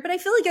pleasure? But I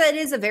feel like that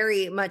is a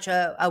very much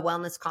a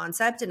wellness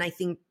concept. And I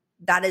think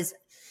that is,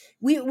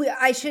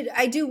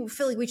 I do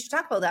feel like we should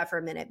talk about that for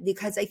a minute,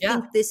 because I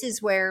think this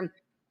is where,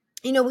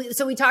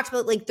 we talked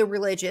about the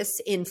religious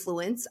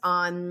influence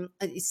on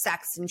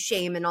sex and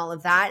shame and all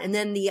of that. And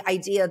then the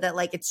idea that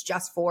it's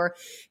just for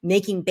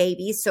making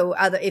babies. So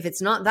if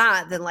it's not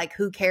that, then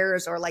who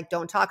cares, or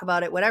don't talk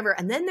about it, whatever.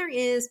 And then there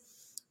is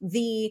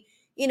the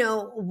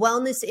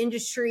wellness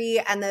industry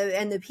and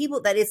the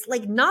people, that it's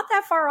like not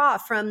that far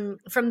off from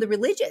the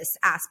religious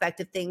aspect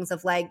of things,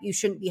 of like, you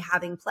shouldn't be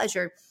having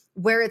pleasure,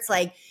 where it's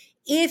like,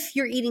 if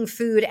you're eating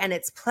food and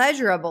it's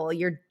pleasurable,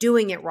 you're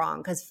doing it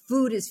wrong, because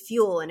food is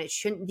fuel and it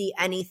shouldn't be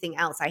anything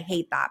else. I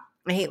hate that.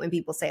 I hate when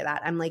people say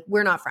that. I'm like,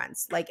 we're not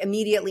friends. Like,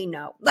 immediately,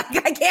 no. Like,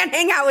 I can't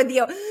hang out with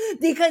you,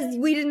 because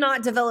we did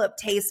not develop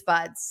taste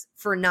buds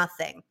for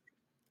nothing.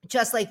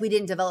 Just like we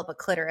didn't develop a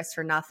clitoris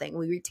for nothing.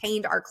 We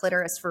retained our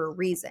clitoris for a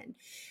reason.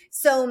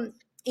 So,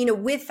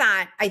 with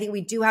that, I think we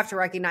do have to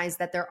recognize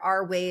that there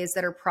are ways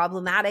that are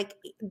problematic,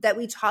 that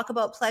we talk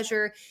about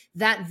pleasure,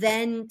 that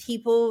then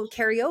people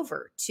carry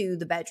over to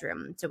the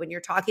bedroom. So when you're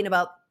talking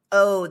about,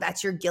 oh,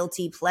 that's your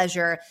guilty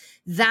pleasure,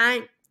 that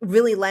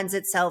really lends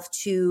itself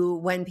to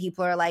when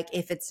people are like,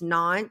 if it's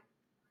not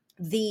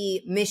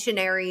the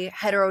missionary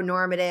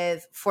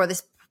heteronormative for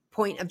this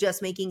point of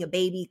just making a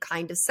baby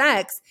kind of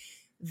sex,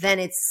 then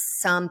it's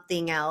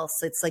something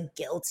else. It's like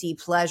guilty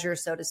pleasure,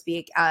 so to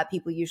speak.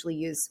 People usually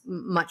use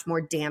much more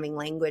damning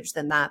language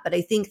than that. But I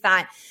think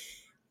that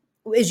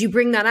as you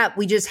bring that up,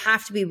 we just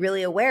have to be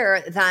really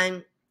aware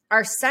that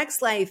our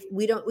sex life,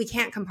 we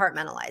can't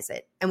compartmentalize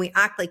it, and we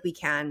act like we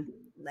can,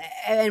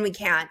 and we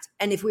can't.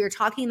 And if we are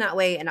talking that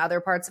way in other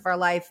parts of our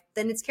life,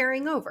 then it's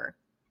carrying over.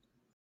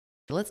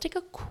 Let's take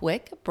a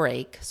quick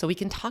break so we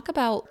can talk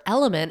about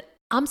Element.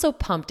 I'm so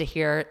pumped to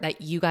hear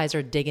that you guys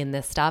are digging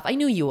this stuff. I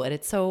knew you would.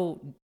 It's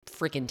so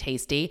freaking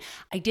tasty.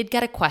 I did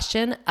get a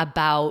question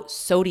about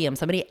sodium.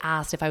 Somebody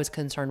asked if I was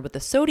concerned with the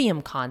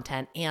sodium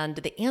content, and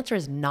the answer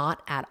is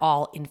not at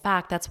all. In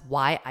fact, that's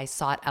why I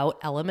sought out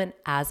Element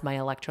as my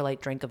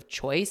electrolyte drink of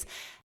choice.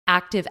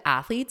 Active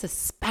athletes,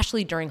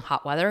 especially during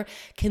hot weather,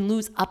 can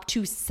lose up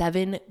to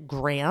 7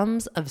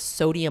 grams of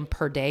sodium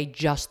per day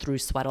just through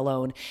sweat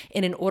alone.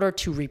 And in order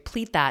to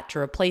replete that, to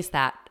replace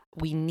that,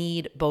 we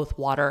need both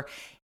water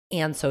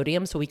and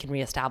sodium so we can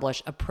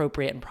reestablish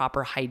appropriate and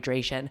proper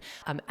hydration.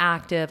 I'm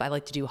active. I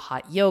like to do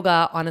hot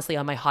yoga. Honestly,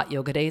 on my hot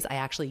yoga days, I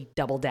actually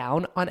double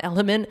down on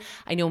Element.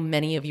 I know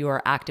many of you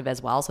are active as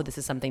well, so this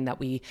is something that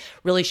we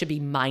really should be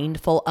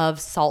mindful of.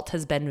 Salt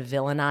has been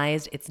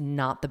villainized. It's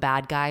not the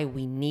bad guy.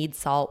 We need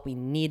salt. We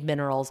need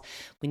minerals.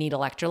 We need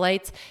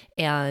electrolytes.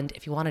 And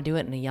if you want to do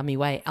it in a yummy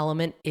way,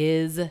 Element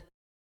is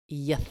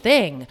your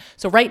thing.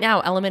 So right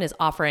now, Element is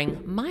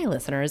offering my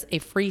listeners a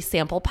free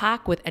sample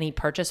pack with any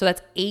purchase. So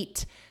that's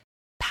 8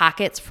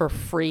 packets for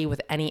free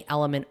with any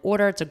Element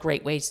order. It's a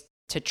great way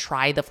to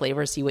try the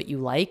flavor, see what you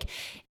like.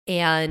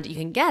 And you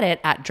can get it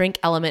at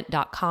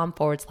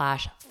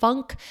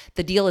drinkelement.com/funk.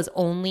 The deal is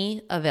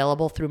only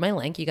available through my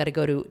link. You got to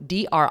go to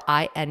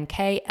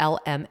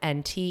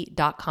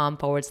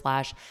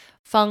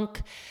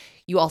drinklmnt.com/funk.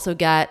 You also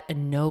get a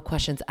no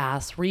questions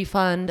asked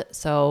refund.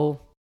 So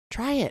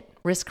try it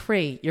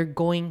risk-free. You're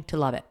going to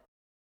love it.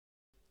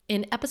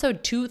 In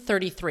episode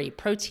 233,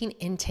 protein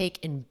intake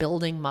and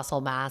building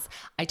muscle mass,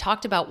 I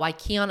talked about why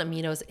Kion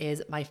Aminos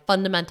is my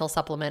fundamental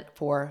supplement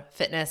for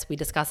fitness. We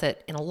discuss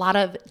it in a lot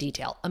of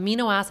detail.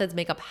 Amino acids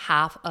make up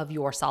half of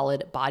your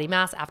solid body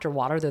mass. After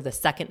water, they're the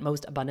second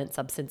most abundant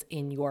substance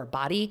in your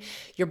body.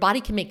 Your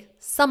body can make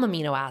some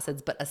amino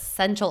acids, but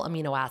essential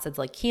amino acids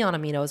like Kion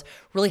Aminos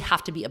really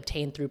have to be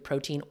obtained through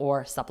protein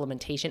or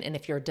supplementation. And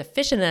if you're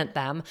deficient in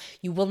them,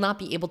 you will not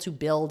be able to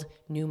build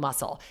new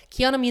muscle.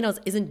 Kion Aminos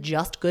isn't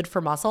just good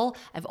for muscle.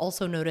 I've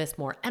also noticed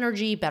more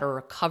energy, better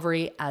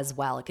recovery as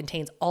well. It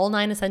contains all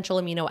 9 essential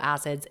amino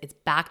acids. It's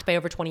backed by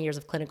over 20 years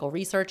of clinical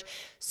research.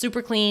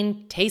 Super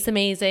clean, tastes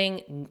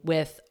amazing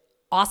with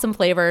awesome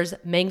flavors.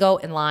 Mango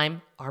and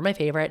lime are my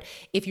favorite.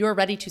 If you're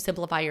ready to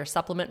simplify your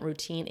supplement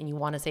routine and you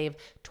want to save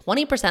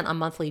 20% on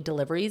monthly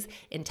deliveries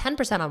and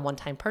 10% on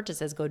one-time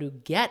purchases, go to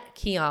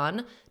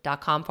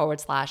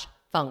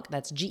getkion.com/funk.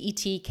 That's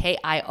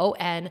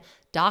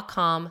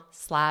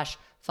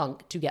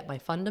GETKION.com/funk to get my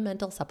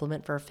fundamental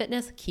supplement for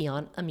fitness,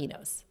 Kion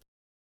Aminos.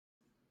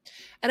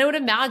 And I would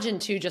imagine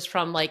too, just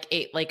from like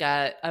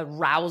a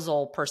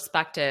arousal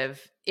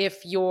perspective,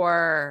 if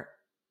you're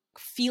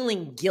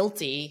feeling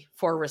guilty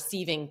for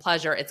receiving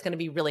pleasure, it's going to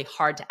be really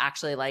hard to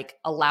actually like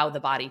allow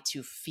the body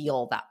to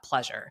feel that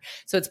pleasure.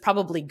 So it's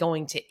probably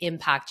going to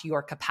impact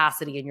your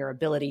capacity and your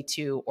ability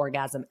to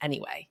orgasm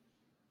anyway.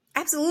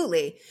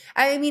 Absolutely.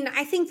 I mean,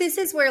 I think this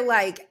is where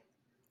like,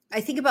 I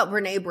think about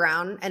Brene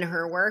Brown and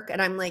her work,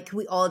 and I'm like, can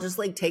we all just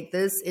like take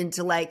this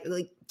into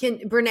can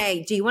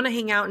Brene, do you want to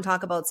hang out and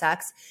talk about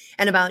sex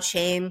and about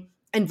shame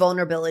and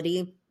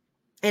vulnerability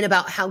and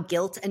about how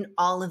guilt and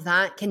all of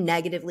that can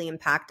negatively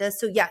impact us?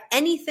 So yeah,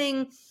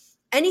 anything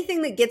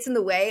that gets in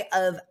the way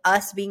of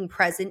us being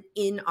present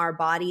in our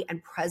body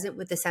and present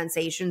with the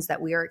sensations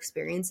that we are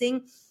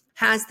experiencing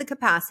has the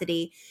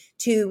capacity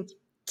to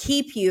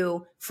keep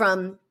you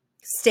from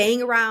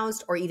staying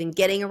aroused or even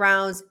getting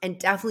aroused, and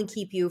definitely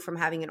keep you from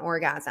having an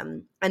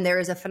orgasm. And there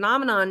is a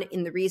phenomenon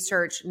in the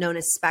research known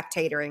as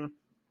spectatoring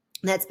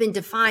that's been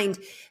defined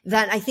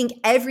that I think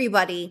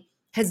everybody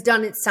has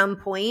done at some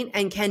point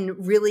and can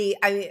really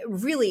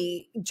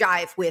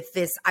jive with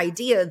this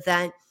idea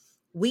that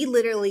we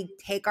literally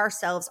take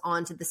ourselves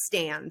onto the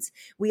stands.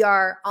 We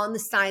are on the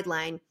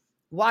sideline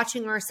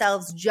watching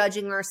ourselves,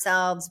 judging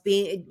ourselves,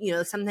 being,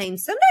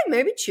 sometimes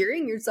maybe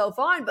cheering yourself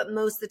on, but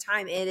most of the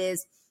time it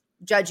is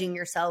judging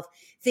yourself,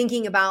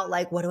 thinking about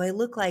like, what do I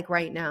look like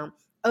right now?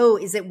 Oh,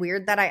 is it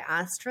weird that I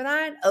asked for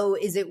that? Oh,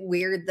 is it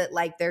weird that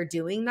like they're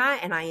doing that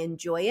and I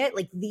enjoy it?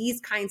 Like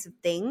these kinds of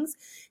things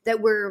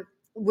that we're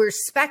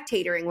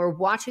spectating, we're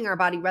watching our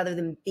body rather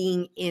than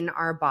being in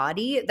our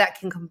body, that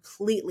can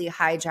completely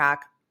hijack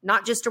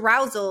not just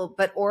arousal,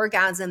 but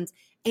orgasms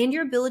and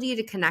your ability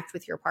to connect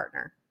with your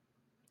partner.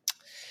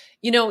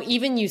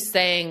 Even you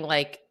saying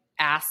like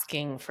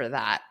asking for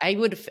that, I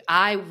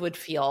would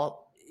feel,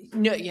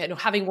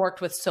 having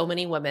worked with so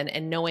many women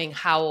and knowing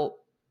how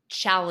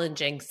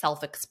challenging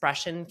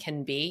self-expression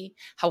can be,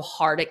 how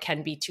hard it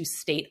can be to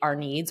state our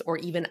needs or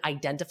even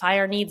identify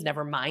our needs,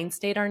 never mind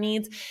state our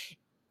needs.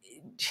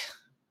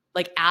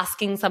 Like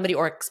asking somebody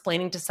or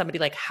explaining to somebody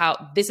like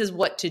how this is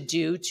what to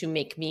do to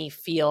make me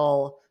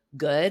feel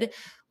good,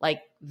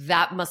 like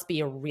that must be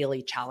a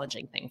really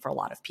challenging thing for a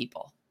lot of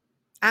people.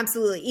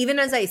 Absolutely. Even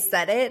as I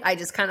said it, I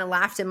just kind of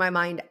laughed in my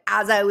mind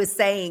as I was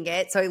saying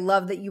it. So I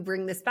love that you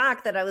bring this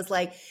back, that I was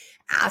like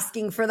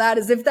asking for that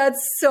as if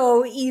that's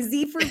so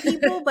easy for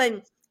people.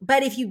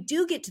 But if you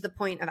do get to the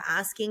point of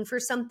asking for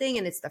something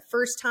and it's the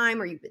first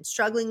time or you've been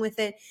struggling with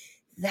it,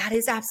 that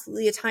is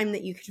absolutely a time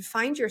that you can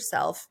find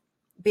yourself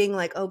being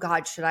like, oh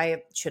God, should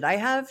I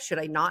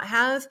not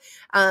have?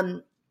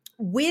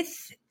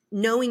 With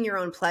knowing your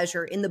own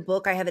pleasure, in the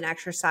book, I have an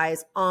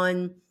exercise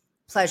on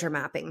pleasure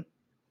mapping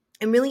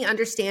and really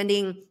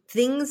understanding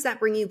things that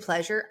bring you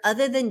pleasure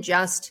other than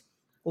just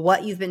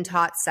what you've been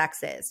taught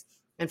sex is.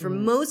 And for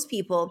most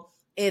people,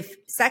 if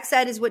sex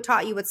ed is what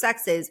taught you what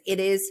sex is, it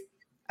is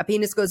a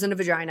penis goes in a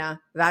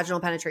vagina, vaginal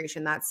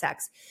penetration, that's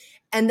sex.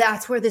 And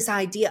that's where this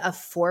idea of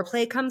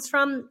foreplay comes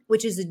from,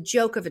 which is a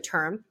joke of a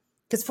term,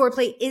 because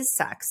foreplay is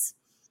sex.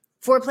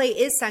 Foreplay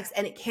is sex,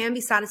 and it can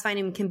be satisfying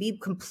and can be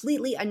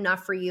completely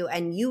enough for you.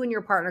 And you and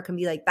your partner can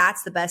be like,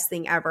 that's the best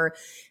thing ever.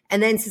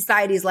 And then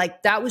society is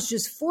like, that was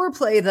just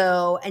foreplay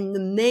though. And the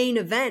main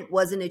event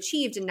wasn't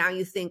achieved. And now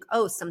you think,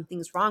 oh,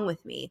 something's wrong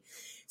with me.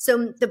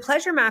 So the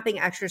pleasure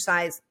mapping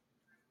exercise,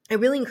 I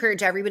really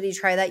encourage everybody to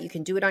try that. You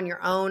can do it on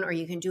your own or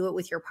you can do it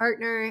with your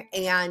partner.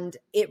 And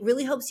it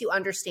really helps you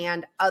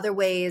understand other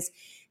ways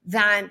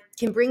that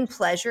can bring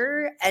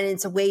pleasure, and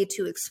it's a way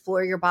to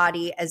explore your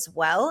body as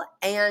well.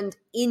 And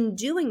in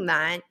doing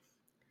that,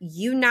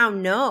 you now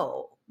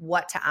know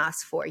what to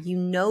ask for. You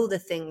know the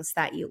things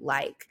that you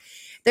like.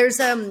 There's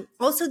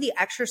also the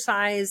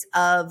exercise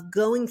of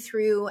going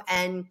through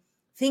and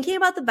thinking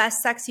about the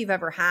best sex you've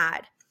ever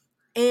had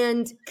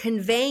and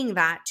conveying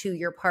that to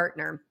your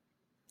partner.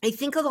 I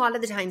think a lot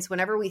of the times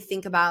whenever we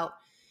think about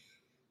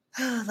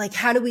like,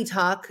 how do we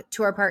talk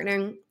to our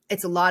partner?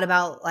 It's a lot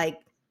about like,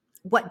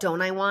 what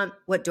don't I want?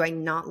 What do I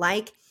not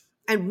like?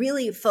 And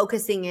really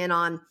focusing in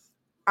on,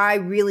 I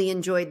really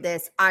enjoyed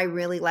this. I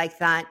really like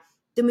that.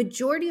 The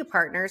majority of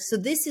partners, so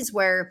this is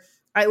where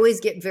I always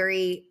get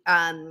very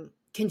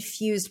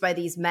confused by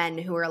these men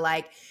who are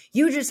like,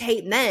 you just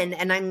hate men.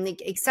 And I'm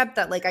like, except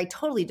that like, I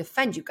totally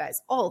defend you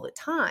guys all the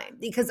time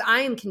because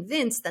I am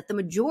convinced that the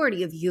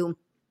majority of you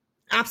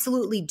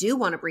absolutely do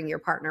want to bring your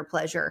partner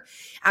pleasure.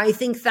 I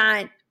think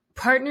that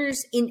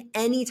partners in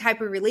any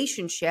type of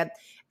relationship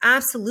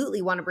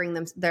absolutely want to bring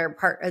them their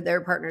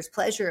partner's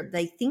pleasure. But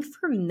I think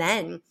for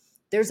men,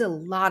 there's a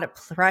lot of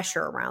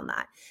pressure around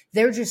that.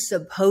 They're just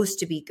supposed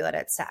to be good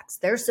at sex.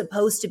 They're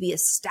supposed to be a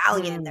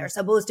stallion. They're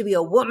supposed to be a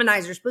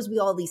womanizer. They're supposed to be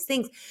all these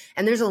things.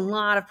 And there's a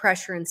lot of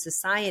pressure in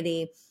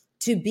society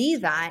to be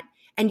that.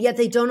 And yet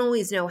they don't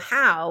always know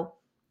how.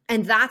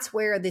 And that's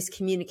where this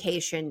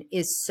communication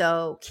is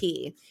so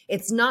key.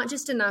 It's not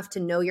just enough to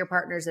know your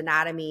partner's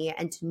anatomy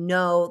and to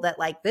know that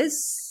like this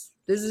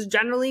is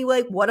generally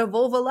like what a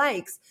vulva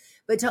likes,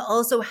 but to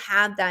also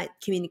have that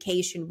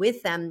communication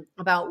with them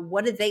about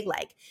what do they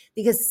like,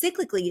 because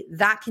cyclically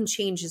that can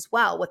change as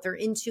well. What they're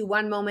into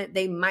one moment,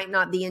 they might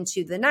not be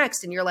into the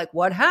next. And you're like,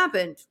 what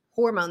happened?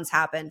 Hormones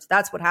happened.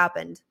 That's what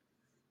happened.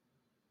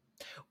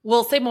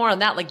 Well, say more on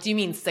that. Like, do you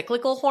mean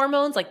cyclical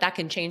hormones? Like that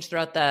can change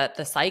throughout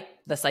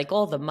the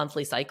cycle, the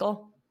monthly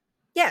cycle?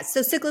 Yeah,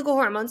 so cyclical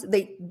hormones,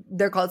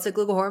 they're called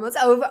cyclical hormones.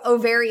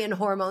 Ovarian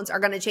hormones are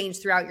going to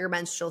change throughout your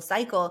menstrual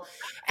cycle.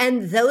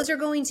 And those are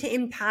going to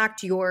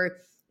impact your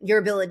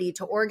ability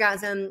to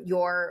orgasm,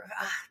 your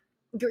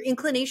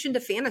inclination to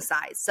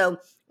fantasize. So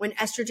when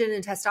estrogen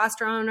and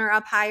testosterone are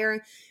up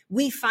higher,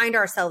 we find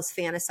ourselves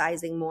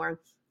fantasizing more.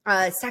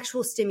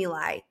 Sexual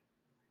stimuli.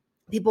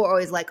 People are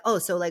always like, oh,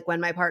 so like when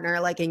my partner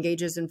like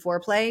engages in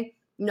foreplay?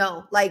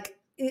 No, like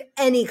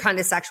any kind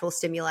of sexual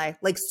stimuli,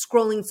 like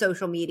scrolling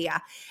social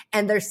media,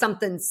 and there's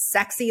something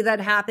sexy that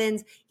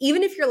happens.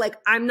 Even if you're like,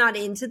 I'm not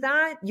into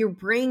that, your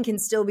brain can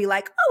still be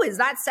like, oh, is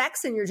that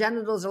sex? And your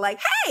genitals are like,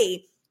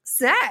 hey,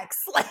 sex.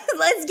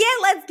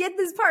 Let's get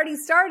this party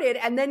started.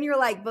 And then you're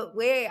like, but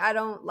wait, I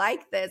don't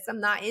like this. I'm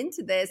not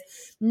into this.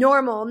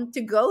 Normal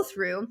to go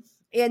through.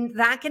 And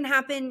that can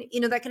happen,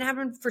 that can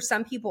happen for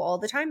some people all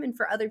the time. And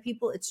for other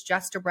people, it's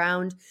just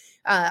around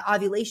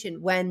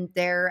ovulation when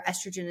their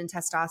estrogen and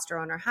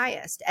testosterone are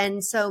highest.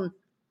 And so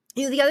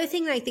The other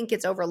thing that I think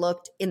gets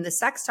overlooked in the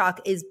sex talk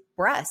is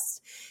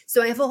breasts.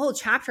 So I have a whole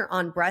chapter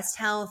on breast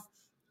health,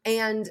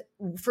 and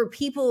for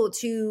people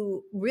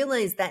to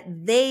realize that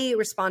they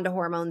respond to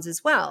hormones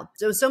as well.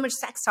 So much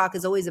sex talk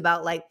is always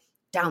about like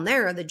down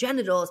there are the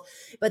genitals,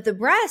 but the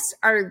breasts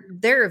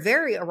they're a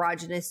very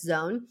erogenous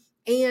zone.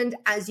 And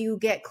as you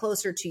get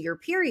closer to your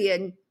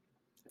period,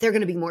 they're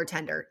going to be more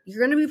tender.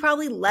 You're going to be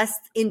probably less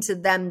into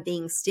them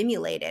being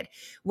stimulated.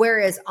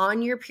 Whereas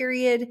on your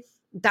period,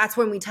 that's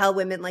when we tell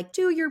women, like,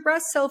 do your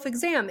breast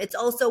self-exam. It's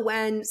also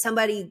when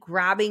somebody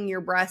grabbing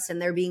your breast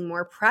and there being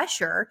more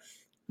pressure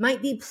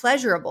might be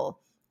pleasurable.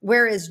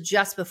 Whereas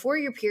just before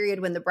your period,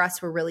 when the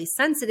breasts were really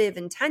sensitive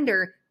and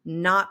tender,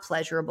 not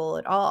pleasurable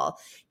at all.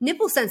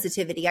 Nipple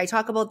sensitivity, I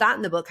talk about that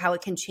in the book, how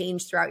it can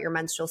change throughout your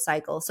menstrual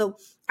cycle. So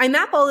I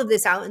map all of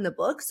this out in the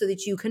book so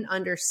that you can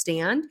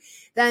understand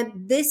that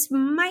this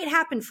might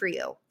happen for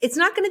you. It's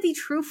not going to be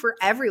true for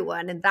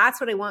everyone. And that's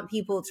what I want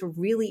people to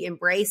really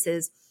embrace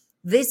is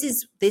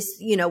this,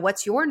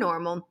 what's your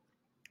normal.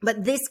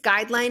 But this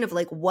guideline of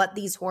like what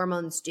these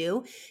hormones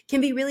do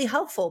can be really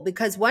helpful,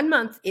 because 1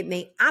 month it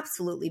may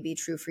absolutely be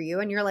true for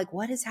you. And you're like,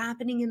 what is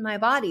happening in my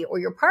body? Or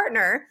your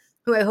partner,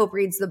 who I hope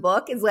reads the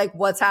book, is like,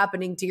 what's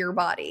happening to your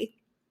body?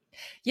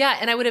 Yeah.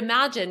 And I would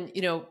imagine,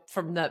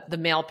 from the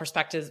male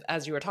perspective,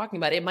 as you were talking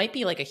about, it might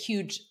be like a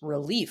huge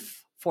relief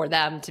for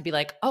them to be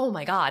like, oh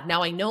my God,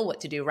 now I know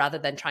what to do, rather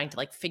than trying to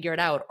like figure it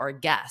out or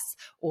guess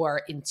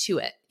or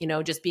intuit,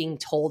 just being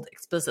told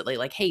explicitly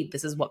like, hey,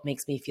 this is what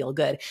makes me feel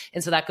good.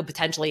 And so that could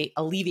potentially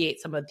alleviate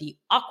some of the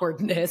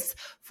awkwardness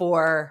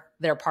for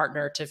their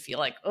partner to feel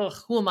like, oh,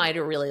 who am I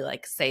to really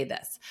like say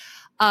this?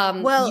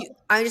 I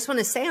just want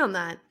to say on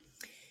that,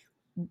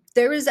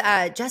 there was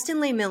Dr. Justin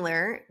Lay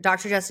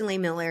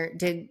Miller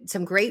did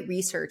some great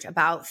research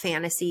about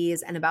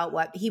fantasies and about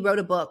what he wrote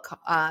a book.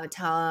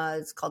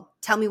 It's called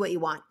Tell Me What You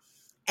Want,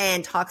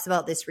 and talks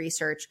about this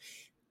research.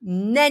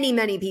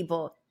 Many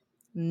people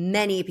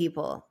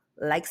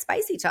like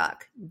spicy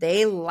talk.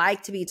 They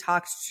like to be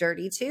talked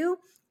dirty to.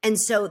 And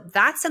so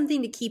that's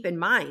something to keep in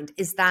mind,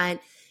 is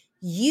that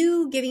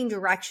you giving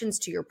directions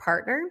to your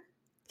partner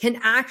can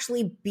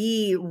actually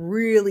be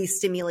really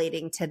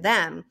stimulating to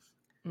them,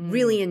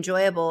 really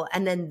enjoyable.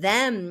 And then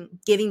them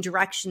giving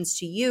directions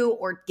to you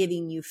or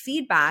giving you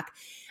feedback.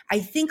 I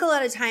think a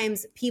lot of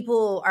times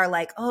people are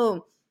like,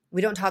 oh,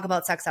 we don't talk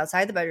about sex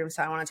outside the bedroom,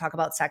 so I want to talk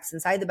about sex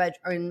inside the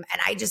bedroom.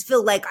 And I just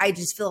feel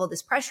all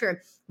this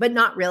pressure, but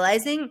not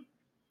realizing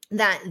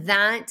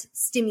that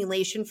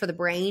stimulation for the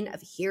brain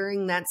of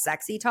hearing that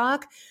sexy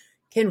talk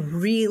can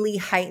really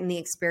heighten the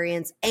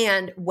experience.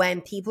 And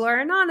when people are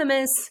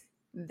anonymous,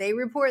 they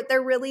report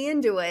they're really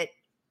into it.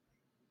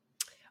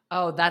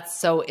 Oh, that's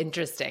so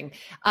interesting.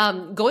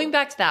 Going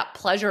back to that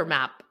pleasure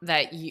map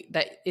that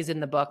is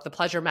in the book, the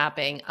pleasure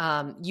mapping,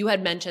 you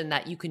had mentioned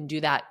that you can do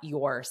that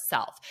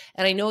yourself.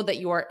 And I know that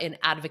you're an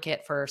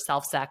advocate for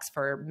self-sex,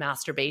 for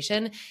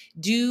masturbation.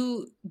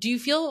 Do you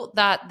feel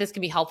that this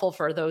can be helpful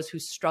for those who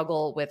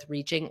struggle with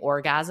reaching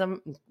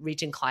orgasm,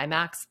 reaching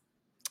climax?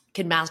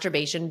 Can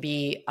masturbation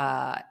be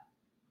a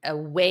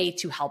way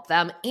to help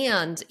them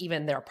and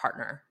even their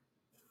partner?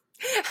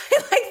 I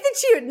like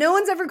that no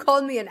one's ever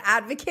called me an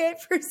advocate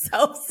for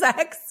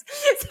self-sex.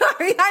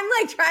 Sorry, I'm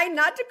like trying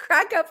not to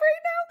crack up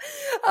right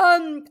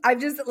now.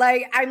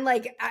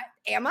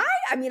 Am I?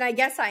 I mean, I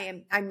guess I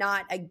am. I'm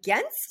not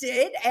against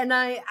it. And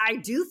I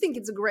do think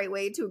it's a great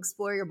way to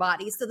explore your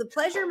body. So the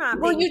pleasure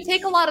mapping. Well, you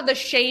take a lot of the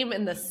shame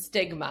and the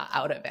stigma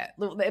out of it.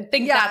 I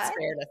think that's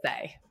fair to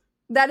say.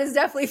 That is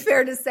definitely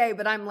fair to say,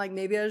 but I'm like,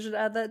 maybe I should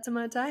add that to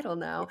my title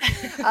now.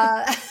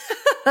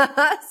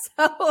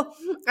 So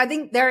I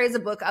think there is a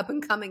book up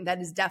and coming that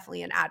is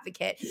definitely an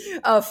advocate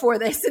for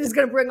this and is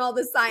going to bring all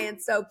the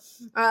science. So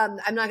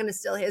I'm not going to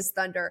steal his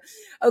thunder.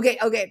 Okay.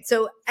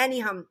 So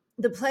anyhow,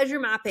 the pleasure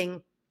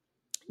mapping,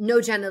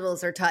 no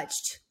genitals are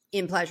touched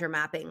in pleasure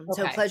mapping.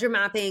 Okay. So pleasure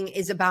mapping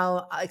is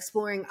about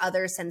exploring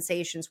other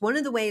sensations. One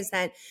of the ways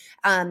that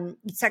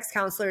sex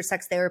counselors,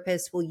 sex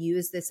therapists will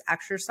use this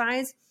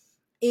exercise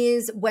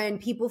is when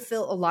people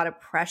feel a lot of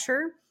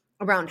pressure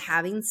around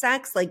having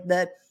sex, like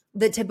the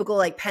typical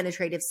like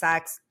penetrative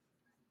sex,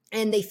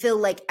 and they feel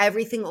like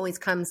everything always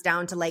comes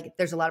down to like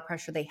there's a lot of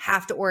pressure. They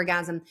have to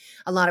orgasm,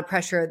 a lot of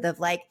pressure of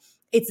like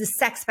it's a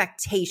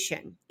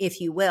sexpectation, if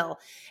you will.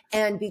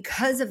 And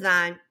because of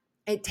that,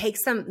 it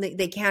takes them,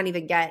 they can't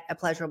even get a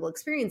pleasurable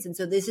experience. And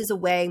so this is a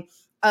way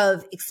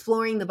of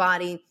exploring the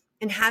body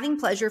and having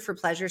pleasure for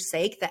pleasure's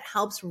sake that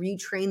helps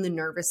retrain the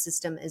nervous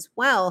system as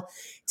well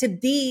to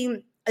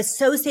be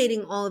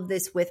associating all of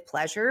this with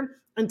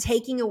pleasure and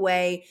taking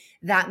away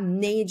that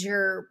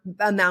major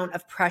amount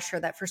of pressure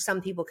that for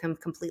some people can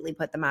completely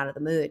put them out of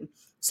the mood.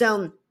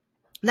 So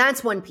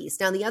that's one piece.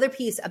 Now, the other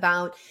piece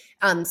about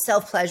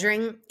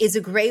self-pleasuring is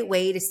a great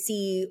way to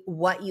see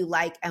what you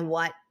like and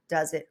what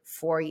does it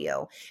for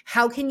you.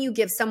 How can you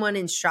give someone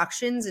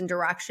instructions and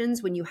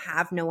directions when you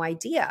have no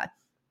idea?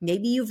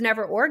 Maybe you've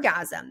never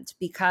orgasmed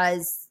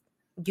because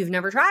you've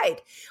never tried,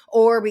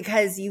 or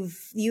because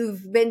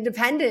you've been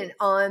dependent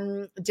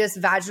on just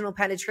vaginal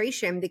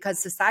penetration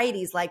because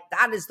society's like,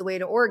 that is the way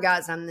to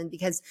orgasm. And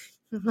because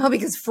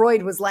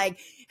Freud was like,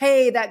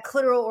 hey, that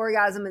clitoral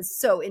orgasm is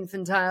so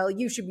infantile.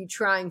 You should be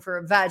trying for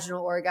a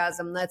vaginal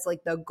orgasm. That's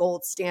like the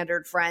gold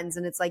standard, friends.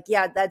 And it's like,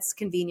 yeah, that's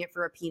convenient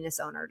for a penis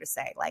owner to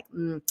say, like,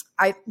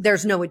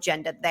 there's no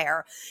agenda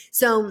there.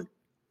 So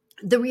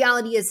the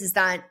reality is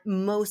that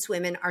most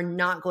women are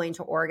not going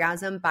to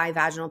orgasm by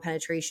vaginal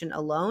penetration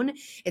alone.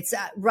 It's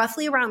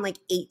roughly around like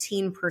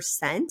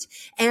 18%.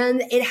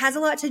 And it has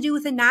a lot to do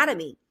with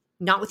anatomy,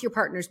 not with your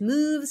partner's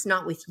moves,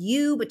 not with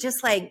you, but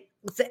just like,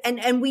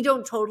 and we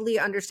don't totally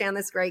understand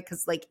this, right?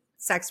 Because like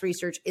sex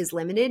research is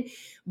limited,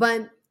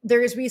 but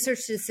there is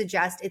research to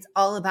suggest it's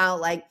all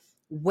about like,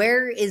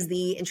 where is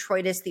the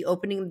introitus, the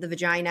opening of the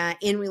vagina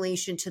in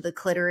relation to the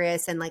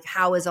clitoris, and like,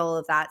 how is all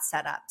of that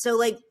set up? So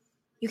like,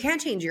 you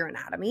can't change your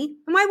anatomy.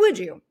 And why would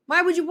you?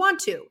 Why would you want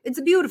to? It's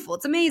beautiful.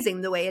 It's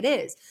amazing the way it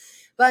is.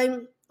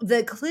 But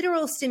the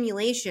clitoral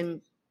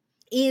stimulation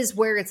is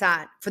where it's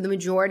at for the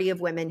majority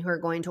of women who are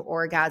going to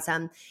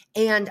orgasm,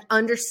 and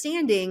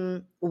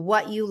understanding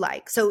what you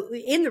like. So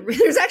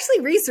there's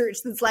actually research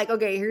that's like,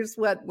 okay, here's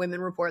what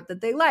women report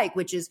that they like,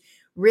 which is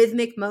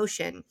rhythmic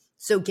motion.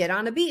 So get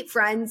on a beat,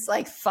 friends,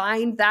 like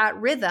find that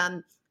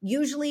rhythm.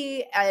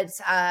 Usually it's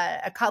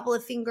a couple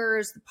of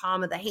fingers, the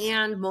palm of the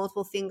hand,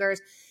 multiple fingers,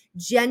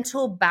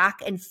 gentle back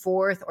and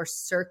forth or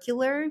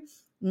circular.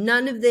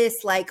 None of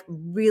this like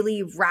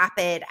really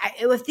rapid.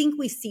 I think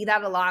we see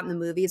that a lot in the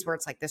movies where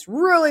it's like this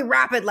really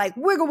rapid, like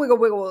wiggle, wiggle,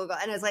 wiggle, wiggle.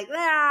 And it's like,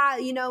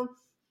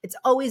 it's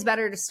always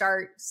better to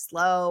start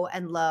slow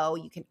and low.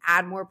 You can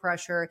add more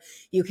pressure.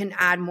 You can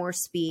add more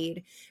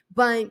speed.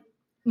 But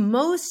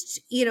most,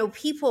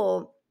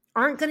 people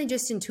aren't going to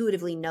just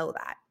intuitively know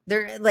that.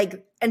 They're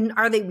like, and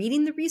are they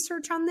reading the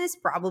research on this?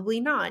 Probably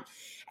not.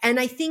 And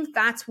I think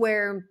that's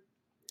where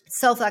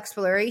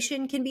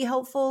self-exploration can be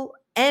helpful,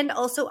 and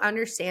also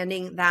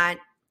understanding that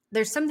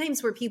there's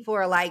sometimes where people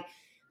are like,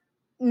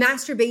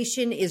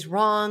 masturbation is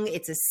wrong,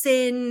 it's a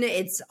sin,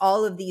 it's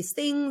all of these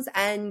things,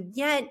 and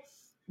yet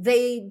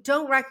they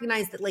don't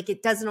recognize that like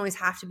it doesn't always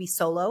have to be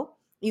solo.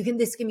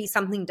 This can be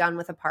something done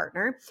with a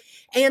partner.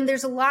 And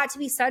there's a lot to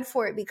be said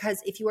for it,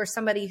 because if you are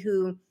somebody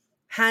who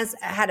has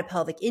had a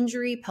pelvic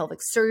injury, pelvic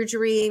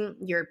surgery,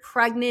 you're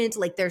pregnant,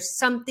 like there's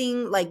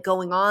something like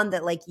going on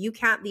that like you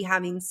can't be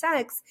having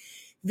sex.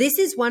 This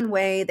is one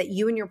way that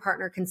you and your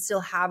partner can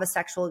still have a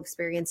sexual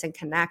experience and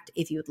connect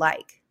if you'd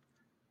like.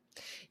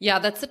 Yeah,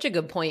 that's such a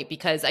good point,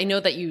 because I know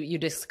that you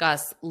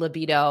discuss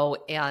libido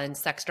and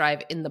sex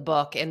drive in the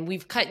book, and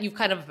you've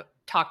kind of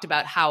talked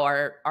about how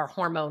our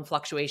hormone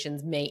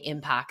fluctuations may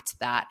impact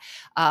that.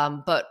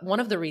 But one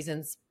of the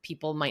reasons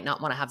people might not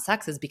want to have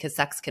sex is because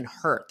sex can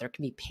hurt. There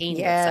can be pain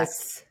with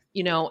sex,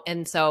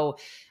 and so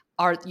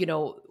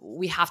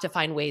we have to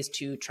find ways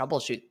to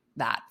troubleshoot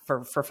that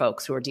for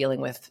folks who are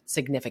dealing with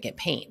significant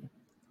pain.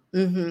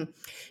 Mm-hmm.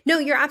 No,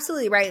 you're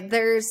absolutely right.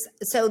 There's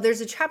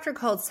a chapter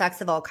called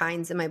Sex of All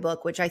Kinds in my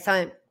book, which I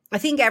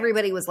think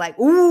everybody was like,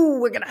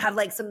 ooh, we're going to have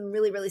like some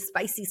really, really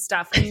spicy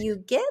stuff. And you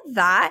get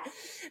that,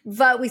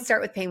 but we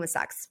start with pain with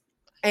sex.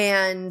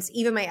 And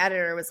even my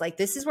editor was like,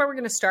 this is where we're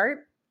going to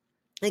start.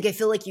 Like, I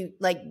feel like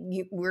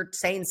we're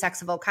saying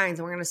sex of all kinds,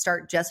 and we're going to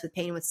start just with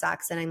pain with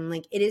sex. And I'm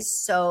like, it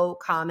is so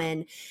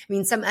common. I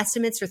mean, some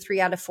estimates are 3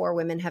 out of 4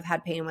 women have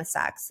had pain with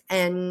sex,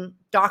 and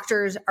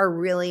doctors are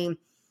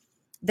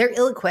they're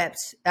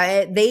ill-equipped.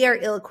 They are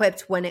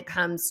ill-equipped when it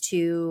comes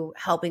to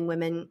helping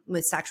women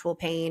with sexual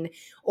pain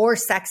or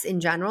sex in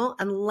general,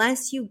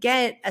 unless you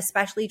get a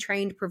specially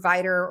trained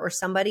provider or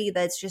somebody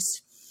that's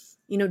just,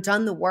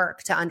 done the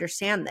work to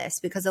understand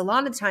this. Because a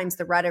lot of times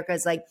the rhetoric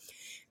is like,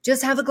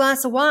 just have a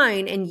glass of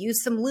wine and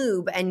use some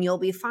lube and you'll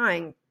be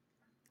fine.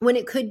 When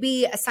it could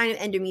be a sign of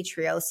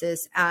endometriosis,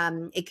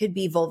 it could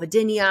be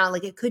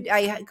vulvodynia,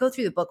 I go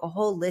through the book, a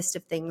whole list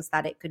of things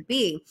that it could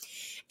be.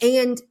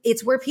 And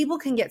it's where people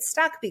can get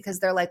stuck, because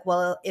they're like,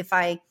 well, if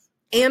I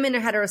am in a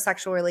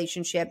heterosexual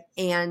relationship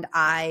and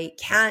I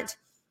can't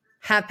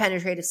have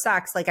penetrative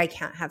sex, like I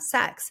can't have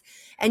sex.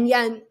 And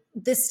yet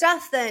the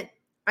stuff that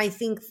I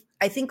think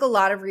a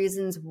lot of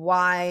reasons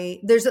why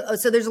there's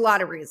a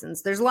lot of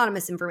reasons. There's a lot of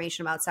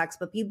misinformation about sex,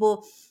 but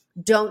people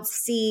don't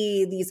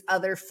see these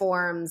other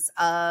forms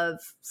of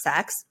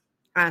sex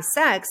as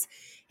sex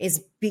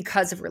is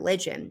because of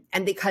religion,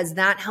 and because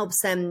that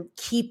helps them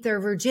keep their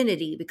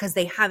virginity, because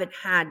they haven't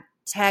had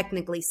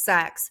technically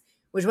sex,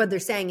 which what they're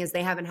saying is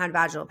they haven't had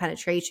vaginal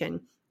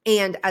penetration.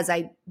 And as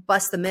I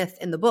bust the myth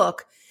in the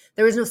book,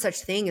 there is no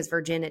such thing as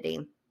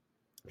virginity.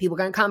 People are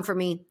going to come for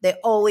me. They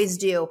always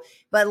do.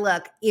 But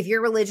look, if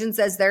your religion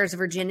says there's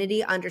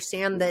virginity,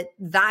 understand that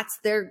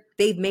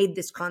they've made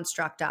this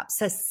construct up.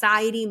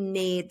 Society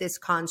made this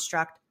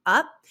construct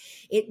up.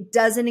 It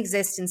doesn't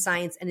exist in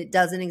science, and it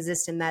doesn't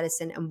exist in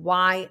medicine. And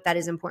why that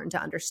is important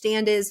to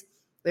understand is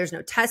there's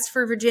no test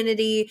for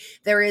virginity.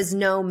 There is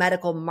no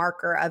medical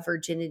marker of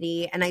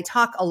virginity. And I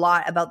talk a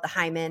lot about the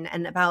hymen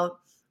and about,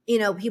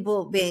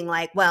 people being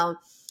like, well,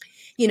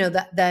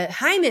 the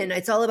hymen,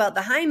 it's all about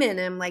the hymen.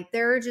 And I'm like,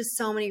 there are just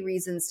so many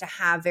reasons to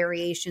have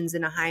variations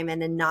in a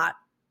hymen, and not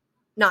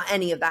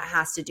any of that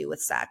has to do with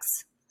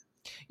sex.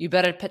 You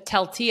better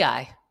tell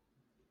T.I.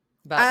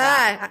 about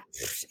that.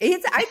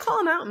 I call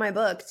him out in my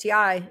book.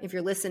 T.I., if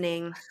you're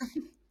listening,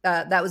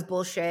 that was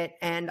bullshit.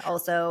 And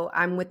also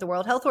I'm with the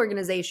World Health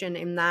Organization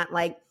in that,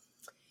 like,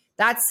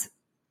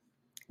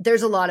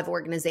 there's a lot of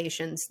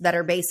organizations that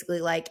are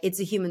basically like, it's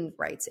a human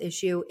rights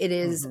issue. It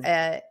is,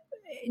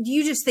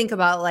 you just think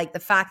about like the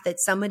fact that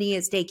somebody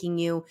is taking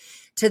you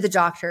to the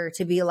doctor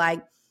to be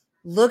like,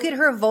 look at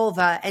her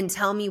vulva and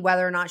tell me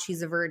whether or not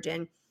she's a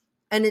virgin.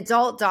 An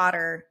adult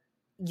daughter,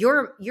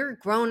 you're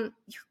grown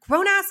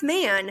ass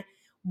man.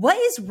 What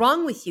is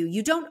wrong with you?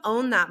 You don't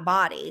own that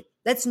body.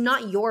 That's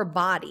not your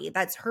body.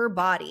 That's her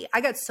body.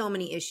 I got so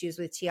many issues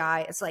with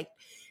T.I. It's like,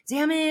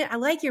 damn it, I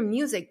like your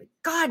music, but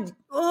God,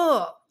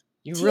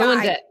 you T.I.,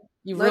 ruined it.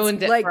 You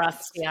ruined it like, for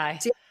us, T.I.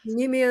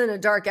 Meet me in a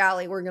dark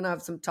alley. We're going to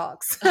have some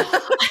talks.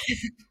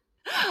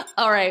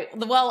 All right.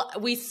 Well,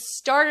 we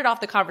started off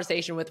the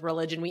conversation with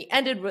religion. We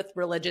ended with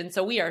religion.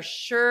 So we are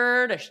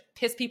sure to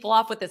piss people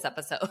off with this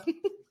episode.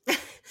 Well,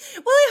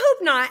 I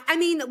hope not. I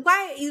mean,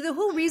 the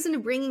whole reason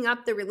of bringing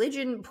up the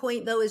religion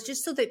point, though, is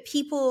just so that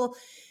people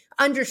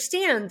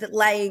understand that,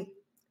 like,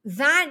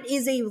 that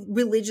is a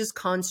religious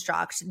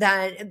construct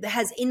that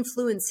has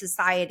influenced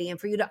society, and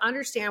for you to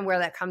understand where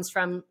that comes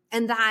from,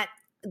 and that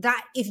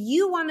if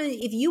you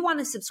want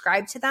to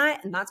subscribe to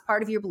that, and that's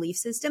part of your belief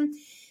system,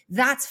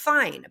 that's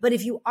fine. But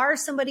if you are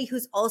somebody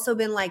who's also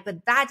been like,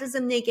 but that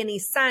doesn't make any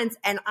sense,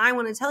 and I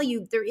want to tell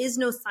you, there is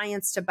no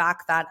science to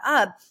back that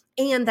up,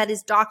 and that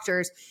as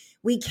doctors,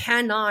 we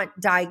cannot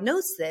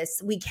diagnose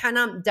this. We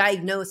cannot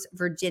diagnose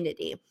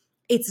virginity.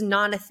 It's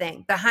not a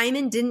thing. The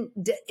hymen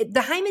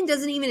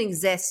doesn't even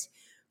exist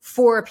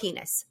for a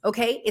penis.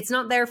 Okay. It's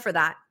not there for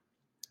that.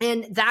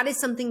 And that is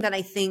something that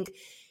I think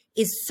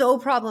is so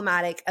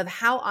problematic, of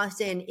how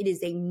often it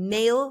is a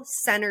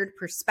male-centered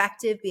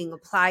perspective being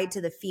applied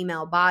to the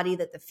female body,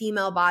 that the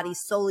female body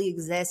solely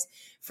exists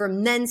for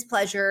men's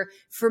pleasure,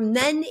 for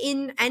men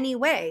in any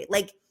way.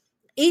 Like,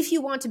 if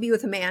you want to be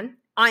with a man,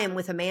 I am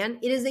with a man.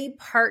 It is a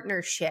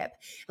partnership.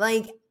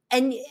 Like,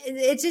 and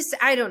it just,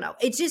 I don't know.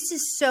 It just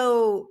is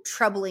so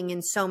troubling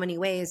in so many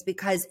ways,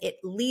 because it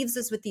leaves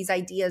us with these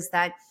ideas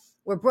that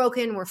we're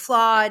broken, we're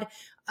flawed,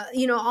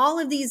 all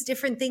of these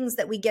different things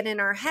that we get in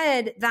our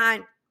head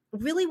that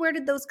really, where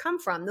did those come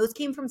from? Those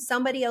came from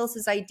somebody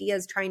else's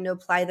ideas trying to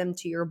apply them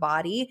to your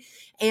body.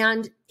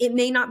 And it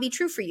may not be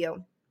true for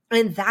you.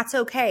 And that's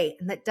okay.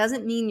 And that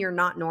doesn't mean you're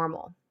not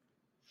normal.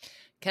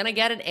 Can I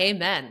get an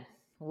amen?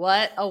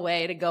 What a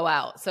way to go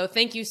out. So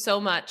thank you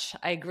so much.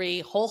 I agree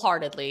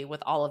wholeheartedly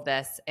with all of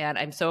this. And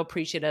I'm so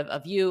appreciative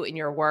of you and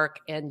your work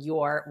and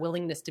your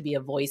willingness to be a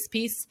voice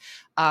piece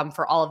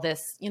for all of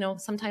this,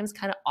 sometimes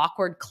kind of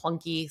awkward,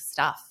 clunky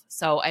stuff.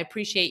 So I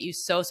appreciate you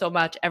so, so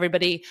much.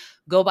 Everybody,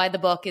 go buy the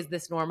book, Is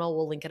This Normal?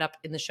 We'll link it up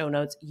in the show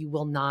notes. You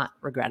will not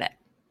regret it.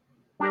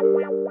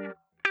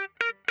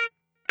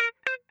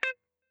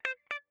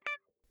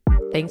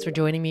 Thanks for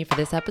joining me for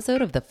this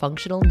episode of the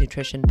Functional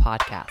Nutrition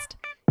Podcast.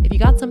 If you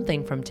got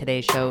something from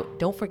today's show,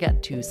 don't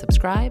forget to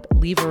subscribe,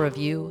 leave a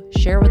review,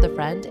 share with a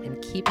friend,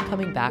 and keep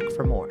coming back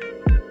for more.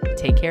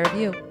 Take care of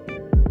you.